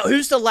happens. Yeah,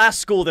 who's the last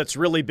school that's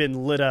really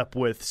been lit up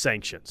with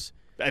sanctions?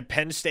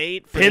 Penn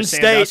State for Penn the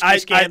State, Sandusky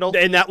scandal.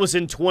 and that was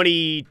in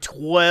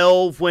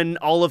 2012 when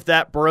all of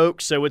that broke,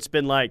 so it's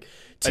been like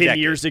 10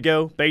 years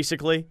ago,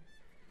 basically.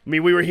 I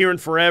mean, we were hearing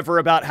forever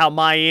about how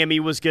Miami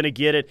was going to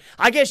get it.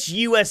 I guess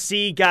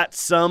USC got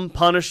some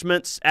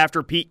punishments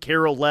after Pete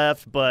Carroll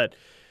left, but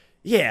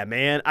yeah,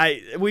 man,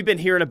 we've been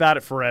hearing about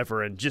it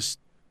forever, and just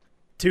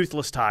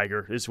toothless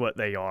tiger is what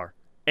they are.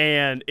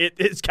 And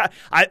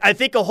I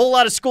think a whole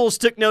lot of schools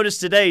took notice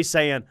today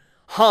saying,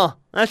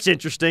 that's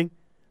interesting.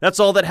 That's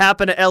all that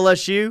happened to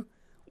LSU.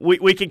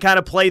 We can kind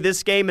of play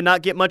this game and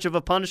not get much of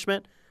a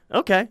punishment.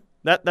 Okay,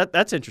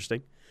 that's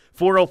interesting.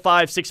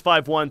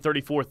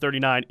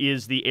 405-651-3439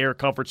 is the Air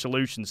Comfort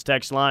Solutions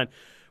text line.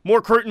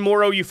 More Cruton,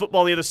 more OU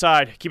football on the other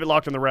side. Keep it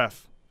locked on the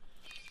Ref.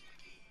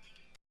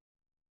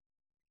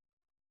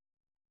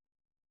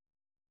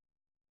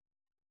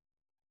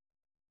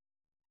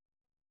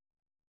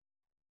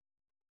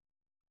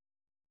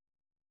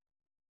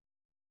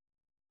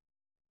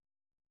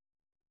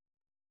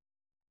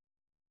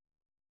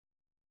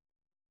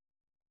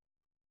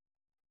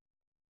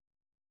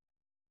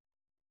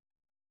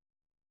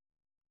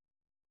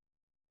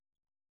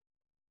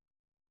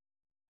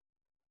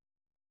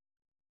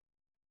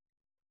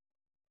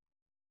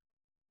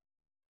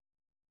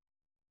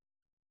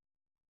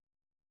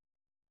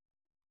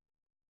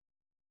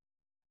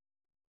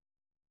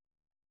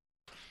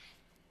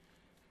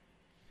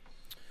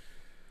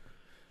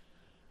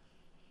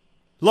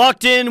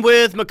 Locked in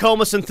with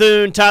McComas and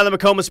Thune, Tyler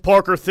McComas,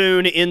 Parker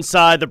Thune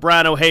inside the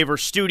Brian O'Haver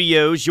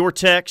studios. Your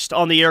text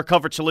on the Air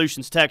Comfort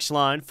Solutions text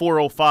line,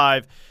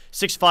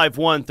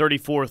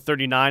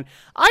 405-651-3439.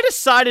 I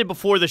decided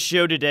before the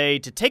show today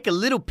to take a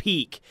little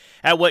peek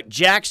at what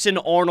Jackson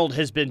Arnold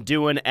has been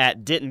doing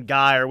at Denton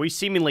Guyer. We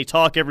seemingly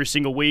talk every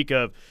single week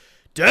of,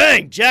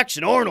 dang,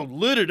 Jackson Arnold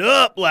lit it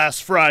up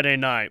last Friday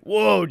night.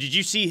 Whoa, did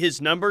you see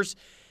his numbers?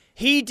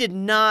 He did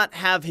not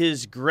have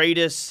his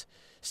greatest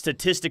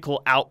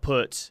statistical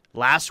output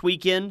last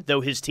weekend,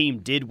 though his team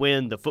did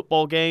win the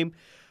football game.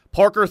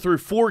 Parker, through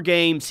 4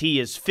 games, he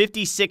is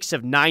 56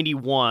 of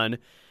 91.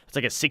 It's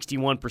like a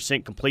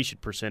 61% completion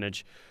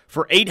percentage.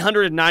 For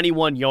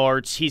 891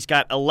 yards, he's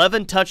got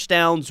 11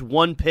 touchdowns,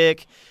 1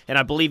 pick, and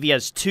I believe he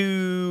has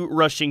 2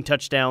 rushing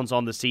touchdowns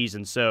on the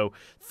season. So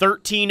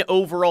 13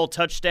 overall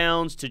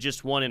touchdowns to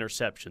just 1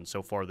 interception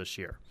so far this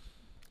year.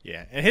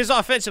 Yeah, and his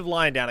offensive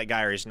line down at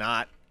Guyer is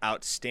not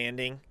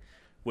outstanding,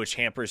 which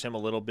hampers him a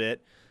little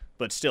bit.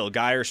 But still,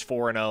 Guyer's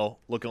 4-0,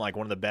 looking like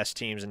one of the best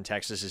teams in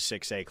Texas's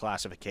 6A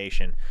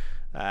classification.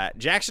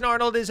 Jackson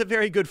Arnold is a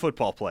very good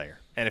football player.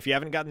 And if you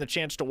haven't gotten the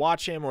chance to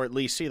watch him or at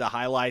least see the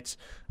highlights,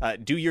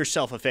 do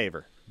yourself a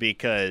favor,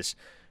 because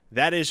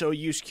that is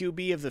OU's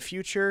QB of the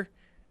future,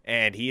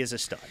 and he is a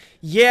stud.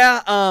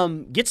 Yeah,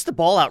 gets the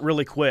ball out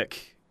really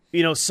quick.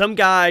 You know, some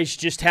guys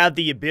just have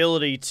the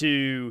ability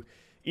to,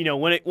 you know,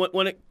 when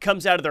it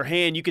comes out of their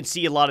hand, you can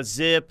see a lot of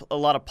zip, a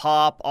lot of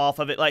pop off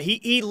of it. Like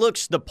he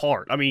looks the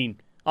part. I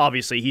mean,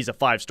 obviously he's a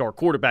 5-star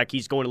quarterback.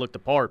 He's going to look the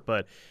part,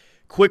 but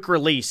quick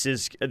release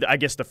is, I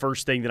guess, the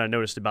first thing that I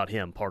noticed about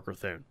him, Parker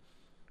Thune.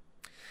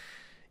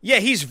 Yeah,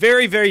 he's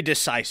very, very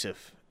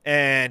decisive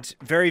and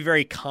very,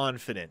 very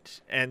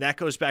confident. And that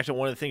goes back to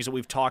one of the things that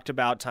we've talked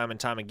about time and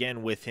time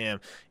again with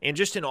him. And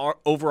just in our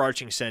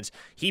overarching sense,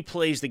 he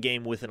plays the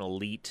game with an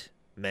elite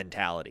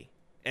mentality,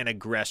 an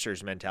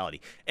aggressor's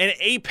mentality, an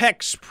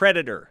apex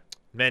predator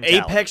mentality.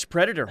 Apex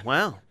predator,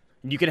 wow.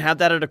 You can have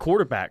that at a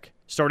quarterback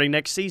starting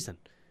next season.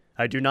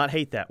 I do not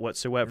hate that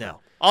whatsoever.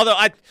 No. Although,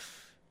 do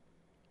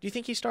you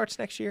think he starts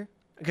next year?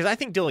 Because I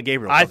think Dylan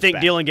Gabriel comes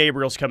back. Dylan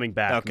Gabriel's coming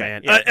back,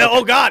 man. Yeah, okay.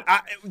 Oh, God.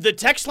 The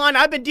text line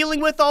I've been dealing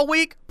with all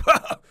week,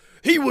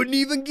 he wouldn't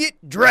even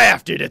get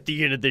drafted at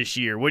the end of this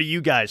year. What are you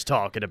guys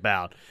talking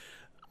about?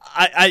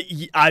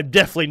 I'm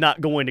definitely not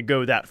going to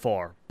go that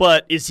far.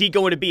 But is he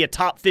going to be a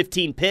top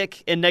 15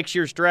 pick in next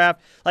year's draft?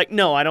 Like,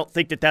 no, I don't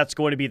think that that's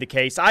going to be the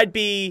case. I'd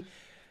be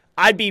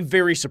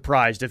very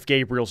surprised if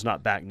Gabriel's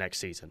not back next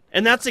season.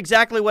 And that's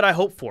exactly what I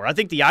hope for. I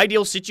think the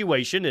ideal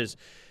situation is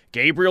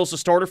Gabriel's a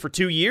starter for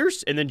 2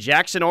 years, and then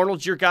Jackson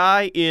Arnold's your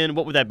guy in,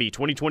 what would that be,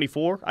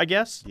 2024, I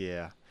guess?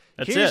 Yeah.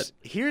 That's it.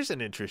 Here's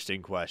an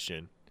interesting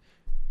question.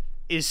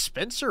 Is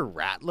Spencer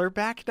Rattler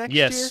back next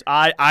year? Yes,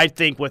 I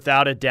think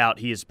without a doubt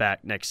he is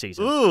back next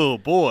season. Ooh,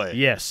 boy.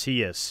 Yes,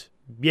 he is.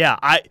 Yeah,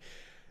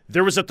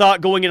 there was a thought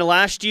going into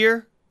last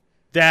year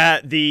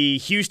that the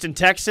Houston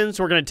Texans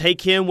were going to take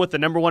him with the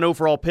number 1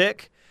 overall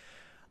pick.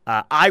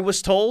 I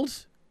was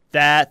told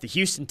that the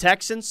Houston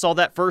Texans saw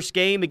that first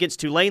game against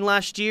Tulane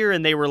last year,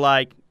 and they were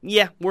like,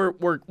 yeah, we're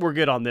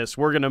good on this.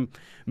 We're going to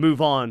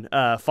move on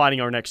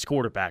finding our next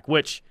quarterback,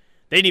 which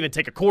they didn't even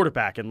take a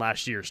quarterback in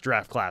last year's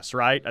draft class,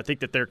 right? I think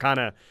that they're kind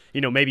of,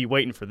 maybe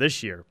waiting for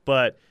this year.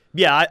 But,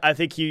 yeah, I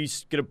think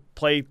he's going to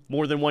play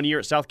more than 1 year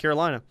at South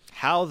Carolina.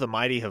 How the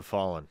mighty have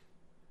fallen.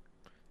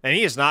 And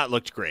he has not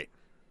looked great.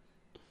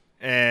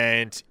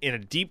 And in a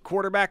deep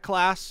quarterback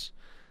class,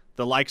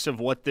 the likes of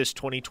what this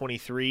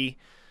 2023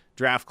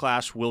 draft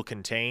class will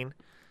contain,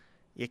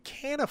 you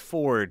can't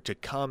afford to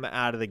come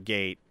out of the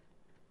gate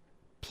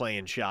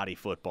playing shoddy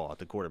football at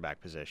the quarterback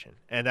position.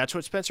 And that's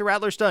what Spencer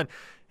Rattler's done.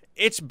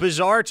 It's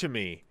bizarre to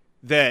me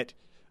that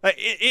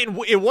in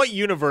what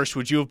universe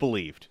would you have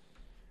believed?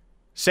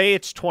 Say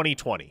it's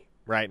 2020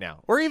 right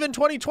now, or even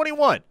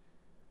 2021.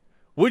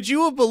 Would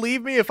you have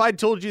believed me if I'd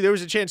told you there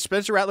was a chance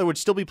Spencer Rattler would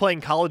still be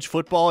playing college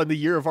football in the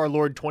year of our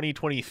Lord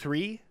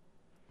 2023?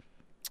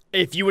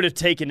 If you would have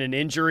taken an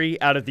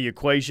injury out of the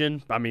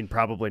equation, I mean,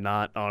 probably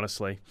not,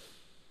 honestly.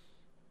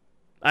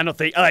 I don't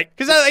think,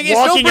 because it's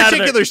no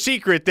particular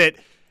secret that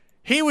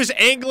he was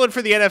angling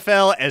for the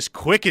NFL as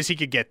quick as he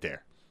could get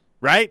there,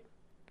 right?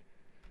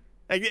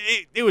 Like,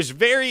 it was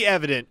very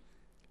evident.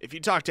 If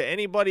you talk to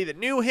anybody that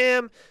knew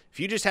him, if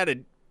you just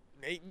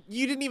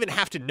you didn't even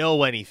have to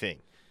know anything.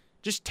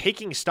 Just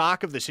taking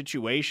stock of the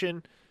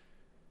situation,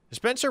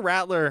 Spencer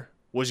Rattler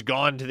was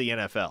gone to the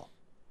NFL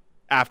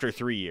after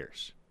 3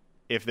 years,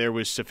 if there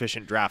was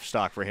sufficient draft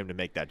stock for him to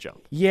make that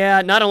jump.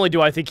 Yeah, not only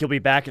do I think he'll be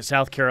back at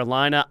South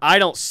Carolina, I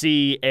don't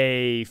see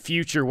a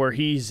future where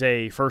he's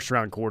a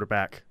first-round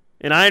quarterback.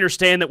 And I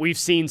understand that we've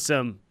seen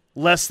some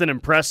less than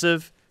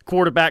impressive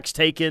quarterbacks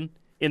taken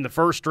in the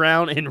first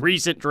round in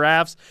recent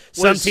drafts.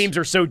 Some teams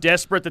are so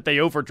desperate that they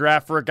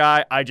overdraft for a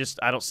guy. I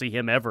don't see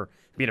him ever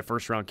being a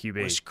first-round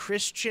QB. Was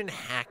Christian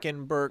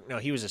Hackenberg? No,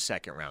 he was a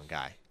second-round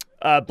guy.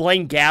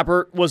 Blaine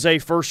Gabbert was a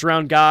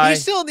first-round guy.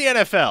 He's still in the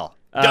NFL.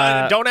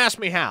 Don't ask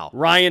me how.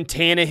 Ryan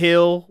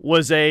Tannehill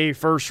was a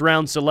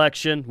first-round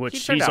selection,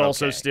 which he's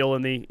also okay. still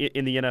in the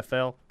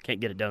NFL. Can't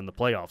get it done in the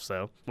playoffs,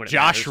 though.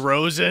 Josh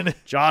Rosen.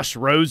 Josh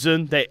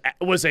Rosen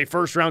was a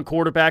first-round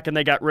quarterback, and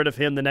they got rid of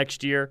him the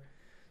next year.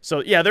 So,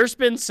 yeah, there's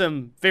been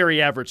some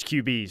very average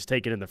QBs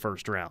taken in the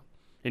first round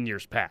in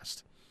years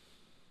past.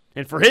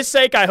 And for his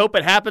sake, I hope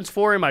it happens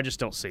for him. I just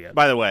don't see it.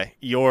 By the way,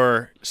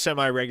 your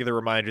semi-regular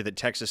reminder that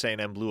Texas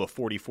A&M blew a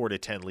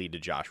 44-10 lead to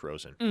Josh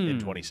Rosen in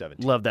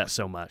 2017. Love that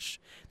so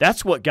much.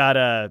 That's what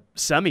got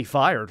Semi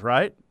fired,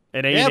 right?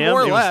 At A&M, yeah,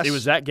 more or less. It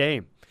was that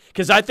game.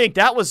 Because I think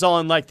that was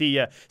on like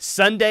the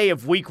Sunday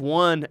of week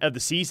 1 of the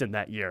season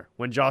that year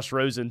when Josh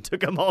Rosen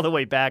took him all the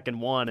way back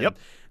and won. And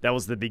that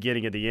was the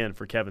beginning of the end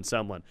for Kevin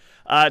Sumlin.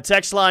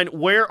 Text line,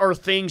 where are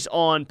things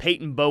on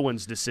Peyton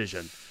Bowen's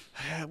decision?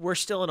 We're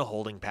still in a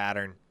holding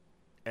pattern.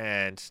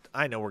 And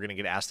I know we're going to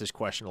get asked this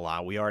question a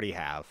lot. We already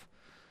have.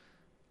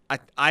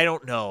 I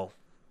don't know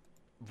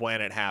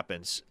when it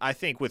happens. I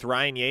think with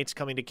Ryan Yates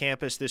coming to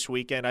campus this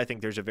weekend, I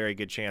think there's a very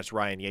good chance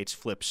Ryan Yates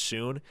flips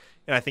soon.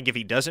 And I think if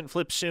he doesn't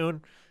flip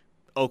soon,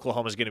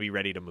 Oklahoma's going to be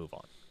ready to move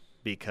on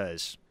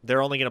because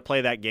they're only going to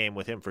play that game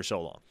with him for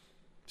so long.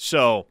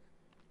 So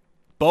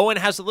Bowen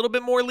has a little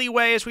bit more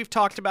leeway, as we've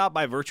talked about,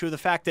 by virtue of the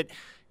fact that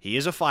he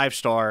is a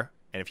 5-star.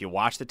 And if you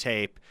watch the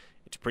tape,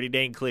 it's pretty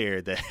dang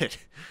clear that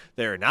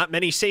there are not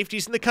many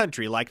safeties in the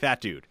country like that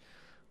dude.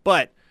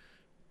 But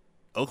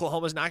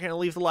Oklahoma's not going to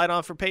leave the light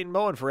on for Peyton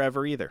Bowen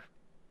forever either.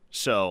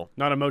 So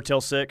not a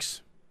Motel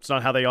 6. It's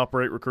not how they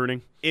operate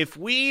recruiting. If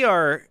we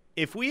are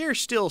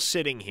still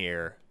sitting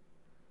here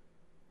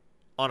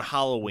on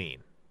Halloween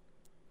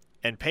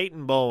and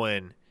Peyton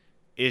Bowen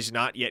is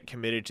not yet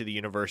committed to the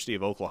University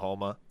of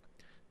Oklahoma,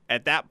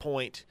 at that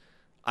point,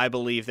 I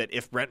believe that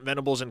if Brent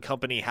Venables and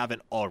company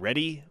haven't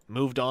already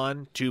moved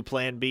on to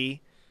Plan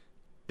B,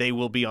 they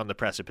will be on the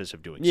precipice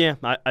of doing so. Yeah,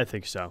 I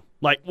think so.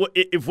 Like,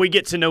 if we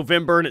get to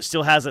November and it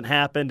still hasn't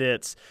happened,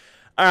 it's,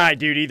 all right,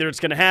 dude, either it's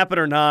going to happen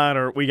or not,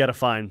 or we got to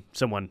find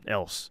someone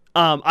else.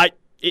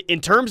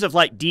 In terms of,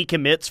 like,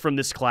 decommits from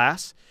this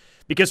class,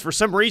 because for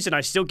some reason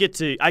I still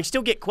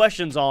get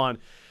questions on,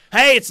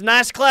 hey, it's a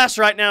nice class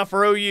right now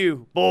for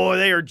OU. Boy,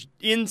 they are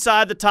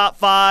inside the top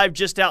 5,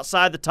 just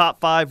outside the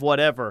top 5,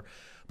 whatever.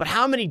 But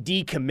how many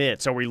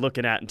decommits are we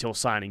looking at until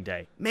signing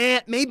day?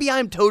 Man, maybe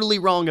I'm totally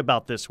wrong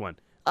about this one.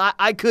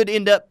 I could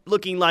end up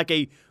looking like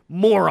a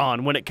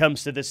moron when it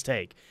comes to this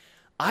take.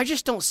 I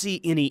just don't see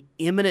any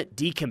imminent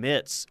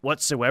decommits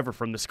whatsoever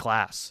from this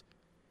class.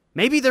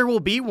 Maybe there will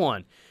be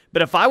one.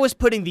 But if I was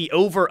putting the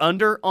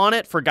over-under on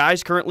it for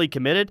guys currently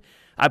committed,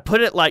 I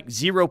put it like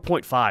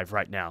 0.5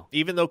 right now.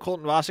 Even though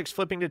Colton Vasek's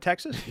flipping to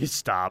Texas?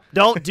 Stop.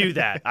 Don't do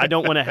that. I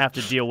don't want to have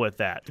to deal with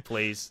that,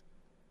 please.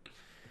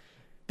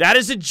 That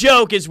is a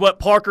joke is what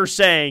Parker's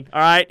saying, all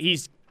right?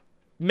 He's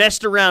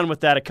messed around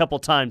with that a couple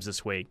times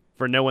this week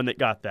for no one that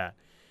got that.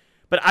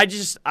 But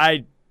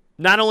I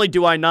not only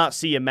do I not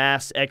see a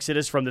mass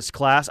exodus from this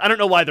class, I don't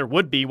know why there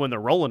would be when they're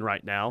rolling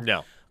right now.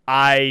 No.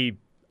 I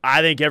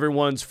think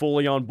everyone's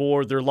fully on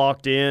board. They're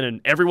locked in,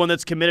 and everyone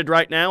that's committed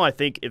right now, I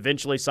think,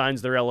 eventually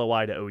signs their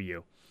LOI to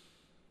OU.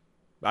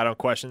 I don't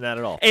question that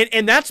at all.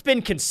 And that's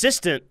been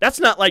consistent. That's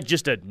not like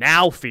just a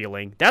now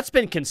feeling. That's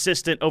been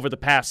consistent over the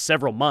past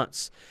several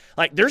months.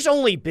 Like, there's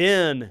only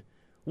been,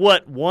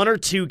 one or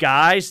two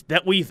guys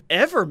that we've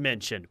ever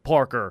mentioned,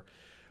 Parker,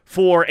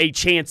 for a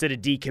chance at a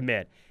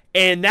decommit.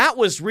 And that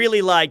was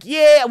really like,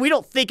 yeah, we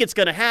don't think it's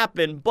going to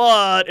happen,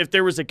 but if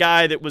there was a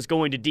guy that was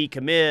going to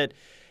decommit,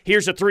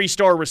 here's a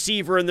 3-star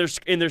receiver in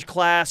their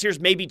class.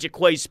 Here's maybe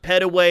Jaquays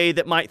Petaway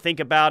that might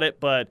think about it,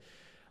 but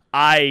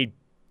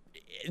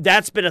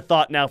that's been a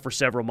thought now for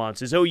several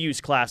months. Is OU's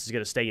class is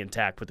going to stay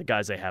intact with the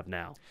guys they have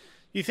now?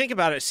 You think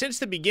about it, since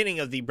the beginning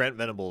of the Brent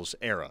Venables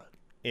era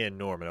in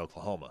Norman,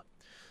 Oklahoma,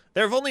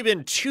 there have only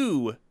been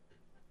 2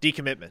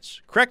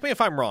 decommitments. Correct me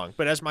if I'm wrong,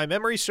 but as my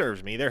memory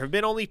serves me, there have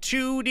been only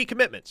 2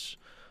 decommitments.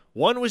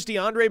 One was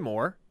DeAndre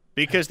Moore,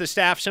 because the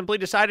staff simply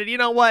decided, you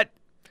know what,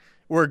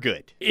 we're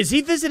good. Is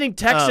he visiting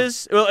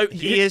Texas?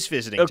 He is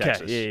visiting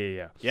Texas.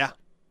 Yeah. Yeah,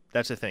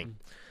 that's the thing.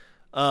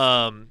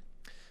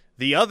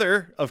 The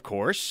other, of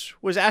course,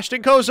 was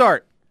Ashton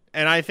Cozart.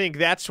 And I think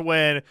that's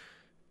when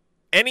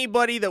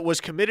anybody that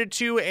was committed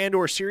to and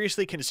or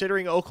seriously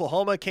considering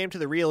Oklahoma came to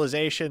the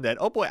realization that,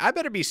 oh boy, I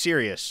better be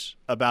serious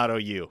about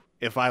OU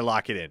if I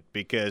lock it in,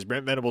 because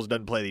Brent Venables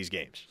doesn't play these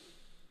games.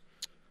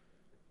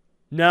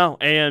 No,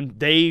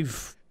 and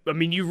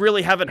you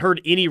really haven't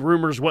heard any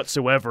rumors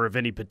whatsoever of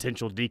any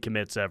potential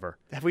decommits ever.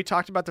 Have we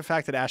talked about the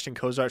fact that Ashton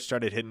Cozart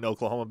started hitting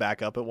Oklahoma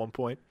back up at one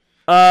point?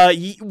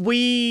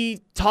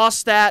 We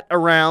tossed that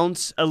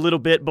around a little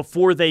bit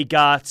before they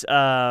got,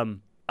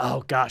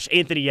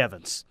 Anthony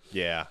Evans.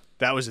 Yeah,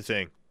 that was the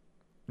thing.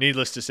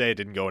 Needless to say, it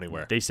didn't go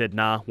anywhere. They said,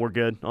 nah, we're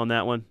good on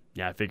that one.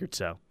 Yeah, I figured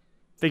so.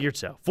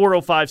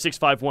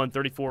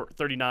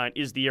 405-651-3439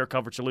 is the Air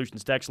Comfort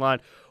Solutions text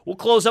line. We'll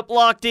close up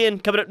Locked In.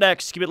 Coming up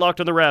next, keep it locked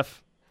on the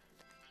Ref.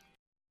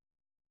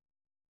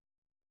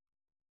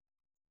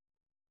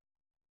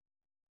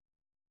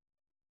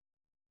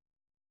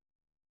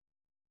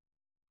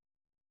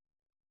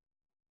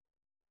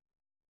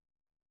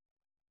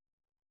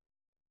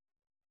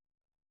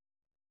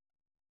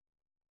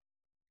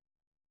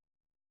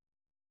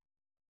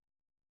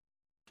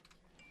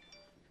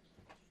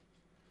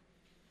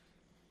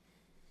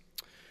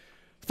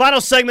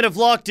 Final segment of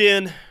Locked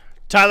In.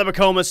 Tyler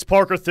McComas,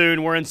 Parker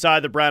Thune. We're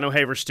inside the Brown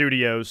O'Haver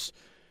studios.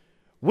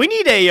 We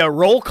need a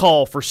roll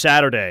call for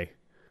Saturday,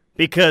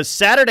 because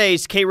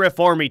Saturday's KREF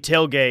Army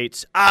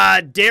tailgates,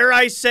 dare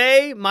I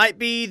say, might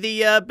be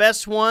the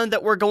best one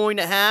that we're going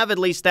to have. At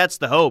least that's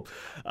the hope.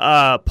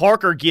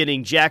 Parker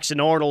getting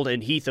Jackson Arnold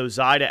and Heath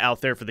Ozida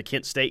out there for the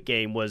Kent State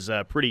game was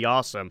pretty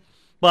awesome.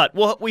 But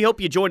we hope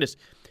you join us.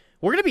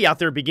 We're going to be out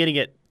there beginning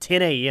at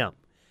 10 a.m.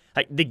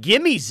 Like the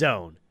Gimme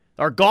Zone.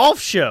 Our golf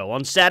show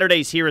on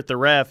Saturdays here at the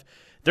Ref.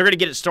 They're going to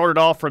get it started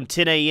off from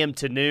 10 a.m.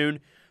 to noon.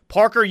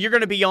 Parker, you're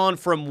going to be on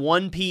from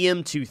 1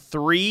 p.m. to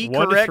 3,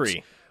 correct? 1 to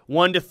 3.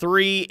 1 to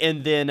 3,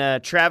 and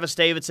then Travis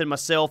Davidson,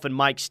 myself, and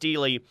Mike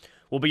Steely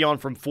will be on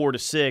from 4 to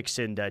 6,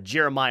 and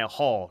Jeremiah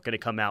Hall going to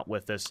come out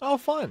with us. Oh,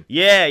 fun.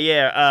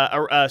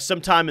 Yeah.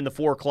 Sometime in the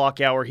 4 o'clock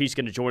hour, he's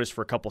going to join us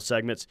for a couple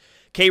segments.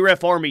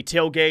 KREF Army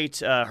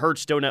tailgate,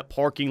 Hertz Donut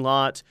parking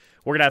lot.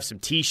 We're going to have some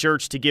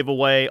T-shirts to give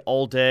away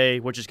all day,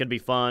 which is going to be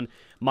fun.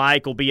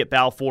 Mike will be at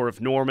Balfour of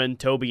Norman.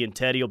 Toby and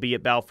Teddy will be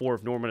at Balfour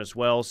of Norman as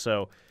well.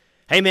 So,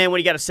 hey, man, when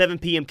you got a 7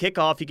 p.m.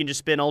 kickoff, you can just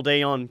spend all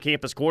day on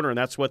Campus Corner, and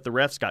that's what the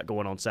Ref's got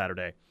going on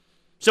Saturday.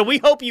 So we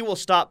hope you will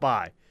stop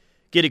by,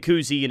 get a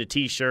koozie and a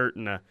T-shirt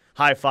and a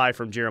high five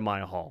from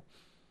Jeremiah Hall.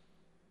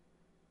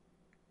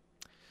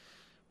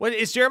 What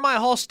is Jeremiah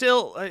Hall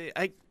still?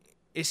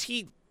 Is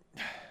he?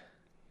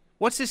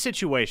 What's his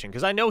situation?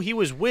 Because I know he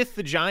was with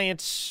the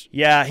Giants.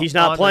 Yeah, he's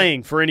not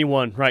playing for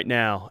anyone right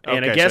now.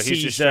 And okay, I guess so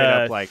he's just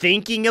straight up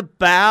thinking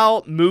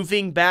about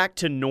moving back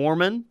to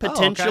Norman,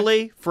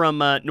 potentially, from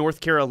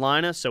North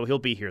Carolina. So he'll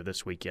be here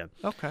this weekend.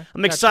 Okay.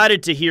 I'm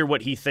excited to hear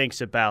what he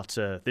thinks about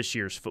this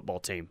year's football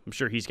team. I'm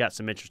sure he's got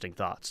some interesting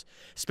thoughts,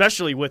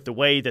 especially with the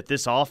way that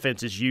this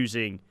offense is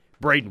using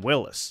Braden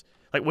Willis.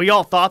 Like, we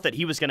all thought that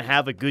he was going to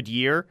have a good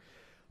year,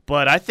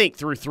 but I think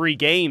through 3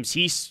 games,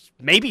 he's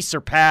maybe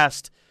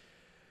surpassed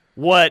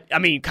what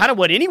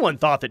anyone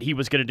thought that he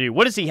was going to do.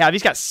 What does he have?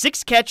 He's got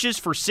 6 catches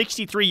for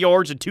 63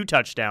 yards and 2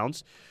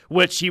 touchdowns,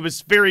 which he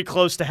was very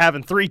close to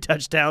having 3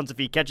 touchdowns if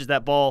he catches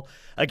that ball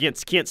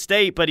against Kent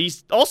State, but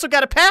he's also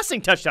got a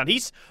passing touchdown.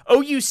 He's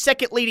OU's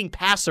second leading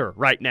passer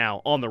right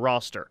now on the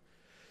roster.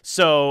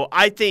 So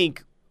I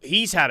think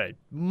he's had a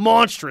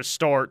monstrous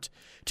start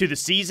to the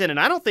season, and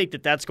I don't think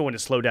that that's going to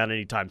slow down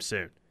anytime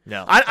soon.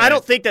 No. I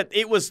don't think that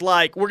it was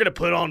like we're going to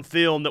put on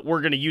film that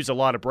we're going to use a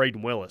lot of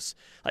Braden Willis.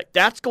 Like,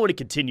 that's going to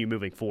continue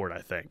moving forward,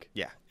 I think.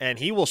 Yeah, and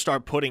he will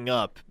start putting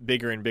up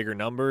bigger and bigger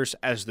numbers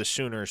as the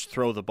Sooners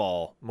throw the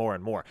ball more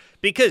and more.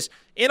 Because,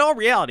 in all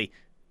reality,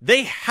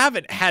 they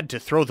haven't had to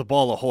throw the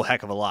ball a whole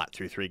heck of a lot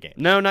through 3 games.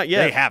 No, not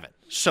yet. They haven't.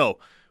 So,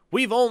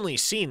 we've only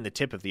seen the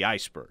tip of the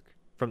iceberg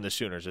from the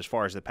Sooners as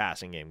far as the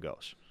passing game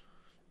goes.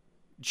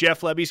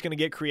 Jeff Lebby's going to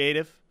get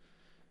creative.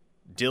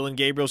 Dylan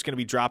Gabriel's going to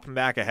be dropping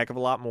back a heck of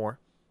a lot more.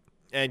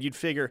 And you'd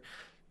figure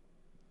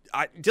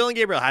Dylan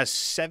Gabriel has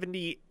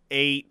 70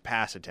 8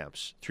 pass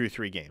attempts through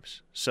 3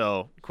 games.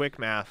 So quick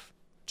math,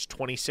 it's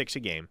 26 a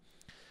game.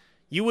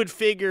 You would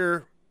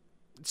figure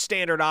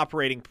standard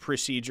operating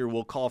procedure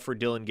will call for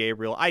Dillon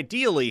Gabriel,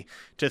 ideally,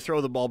 to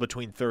throw the ball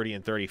between 30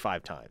 and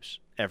 35 times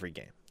every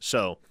game.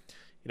 So you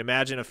can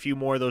imagine a few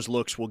more of those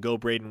looks will go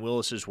Braden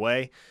Willis's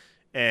way,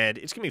 and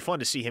it's going to be fun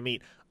to see him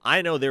eat.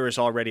 I know there is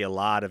already a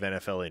lot of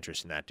NFL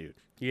interest in that dude.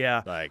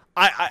 Yeah. Like,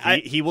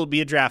 I he will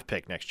be a draft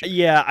pick next year.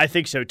 Yeah, I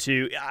think so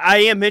too. I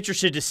am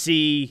interested to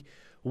see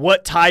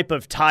what type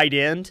of tight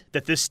end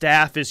that this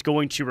staff is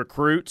going to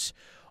recruit.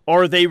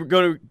 Are they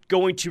going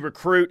to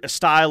recruit a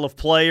style of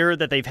player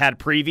that they've had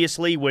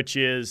previously, which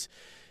is,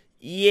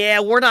 yeah,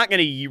 we're not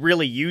going to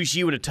really use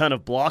you in a ton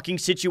of blocking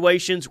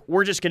situations.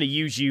 We're just going to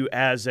use you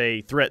as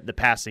a threat in the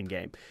passing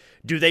game.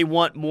 Do they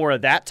want more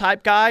of that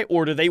type guy,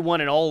 or do they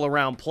want an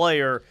all-around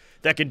player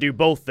that can do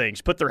both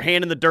things, put their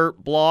hand in the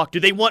dirt, block? Do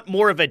they want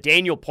more of a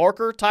Daniel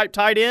Parker type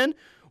tight end,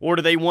 or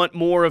do they want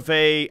more of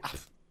a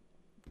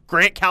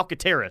Grant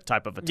Calcaterra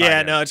type of a tight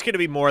end? Yeah, no, it's going to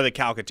be more of the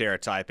Calcaterra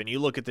type. And you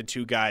look at the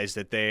 2 guys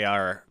that they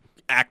are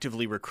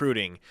actively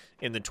recruiting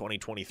in the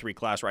 2023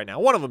 class right now.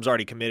 One of them's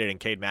already committed in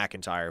Cade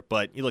McIntyre,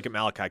 but you look at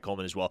Malachi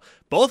Coleman as well.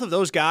 Both of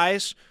those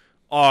guys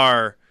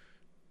are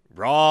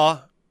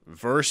raw,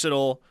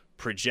 versatile,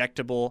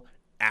 projectable,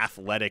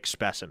 athletic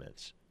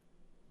specimens.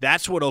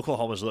 That's what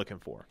Oklahoma's looking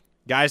for.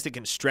 Guys that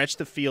can stretch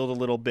the field a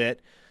little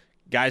bit,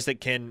 guys that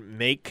can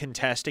make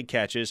contested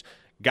catches,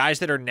 guys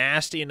that are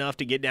nasty enough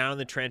to get down in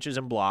the trenches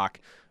and block,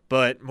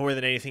 but more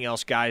than anything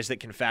else, guys that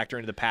can factor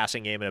into the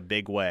passing game in a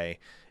big way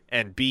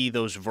and be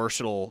those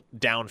versatile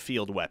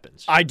downfield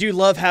weapons. I do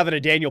love having a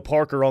Daniel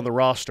Parker on the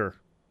roster.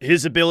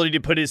 His ability to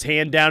put his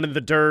hand down in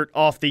the dirt,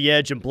 off the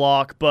edge, and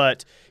block.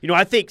 But,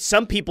 I think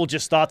some people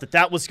just thought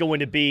that was going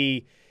to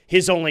be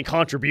his only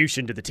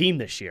contribution to the team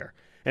this year.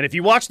 And if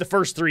you watch the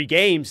first 3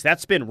 games,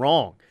 that's been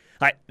wrong.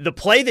 The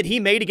play that he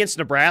made against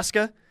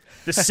Nebraska,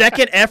 the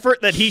second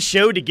effort that he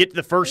showed to get to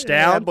the first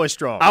down, that boy's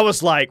strong. I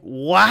was like,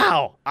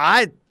 wow,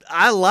 I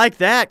like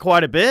that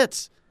quite a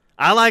bit.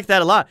 I like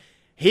that a lot.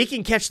 He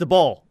can catch the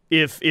ball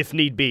if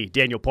need be,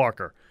 Daniel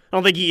Parker. I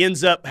don't think he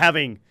ends up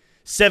having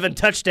 7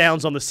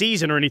 touchdowns on the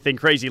season or anything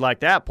crazy like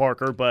that,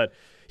 Parker, but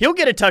he'll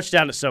get a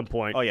touchdown at some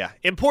point. Oh, yeah.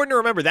 Important to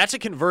remember, that's a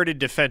converted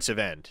defensive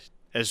end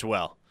as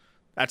well.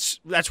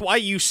 That's why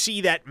you see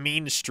that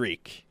mean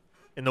streak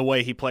in the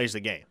way he plays the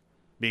game,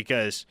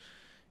 because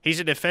he's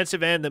a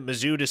defensive end that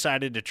Mizzou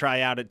decided to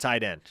try out at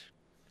tight end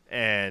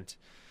and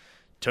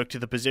took to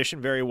the position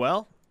very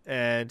well,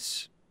 and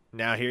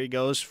now here he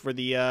goes for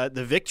the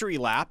victory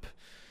lap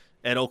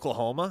at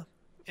Oklahoma,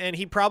 and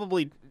he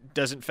probably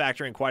doesn't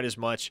factor in quite as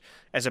much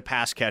as a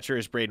pass catcher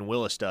as Braden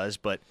Willis does,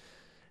 but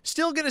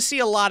still going to see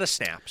a lot of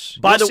snaps.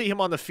 You'll see him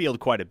on the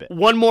field quite a bit.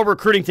 One more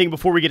recruiting thing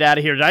before we get out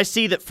of here. Did I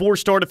see that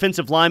 4-star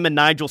defensive lineman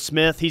Nigel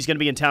Smith, he's going to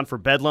be in town for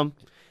Bedlam?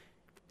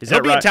 He'll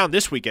be in town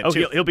this weekend,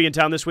 too. He'll be in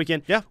town this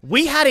weekend? Yeah.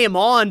 We had him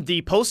on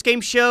the post-game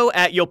show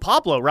at Yo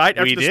Pablo, right?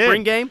 After the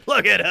spring game?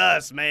 Look at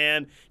us,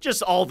 man.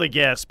 Just all the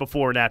guests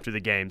before and after the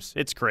games.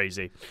 It's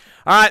crazy.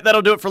 All right,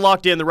 that'll do it for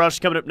Locked In. The Rush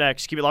coming up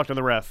next. Keep it locked on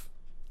the Ref.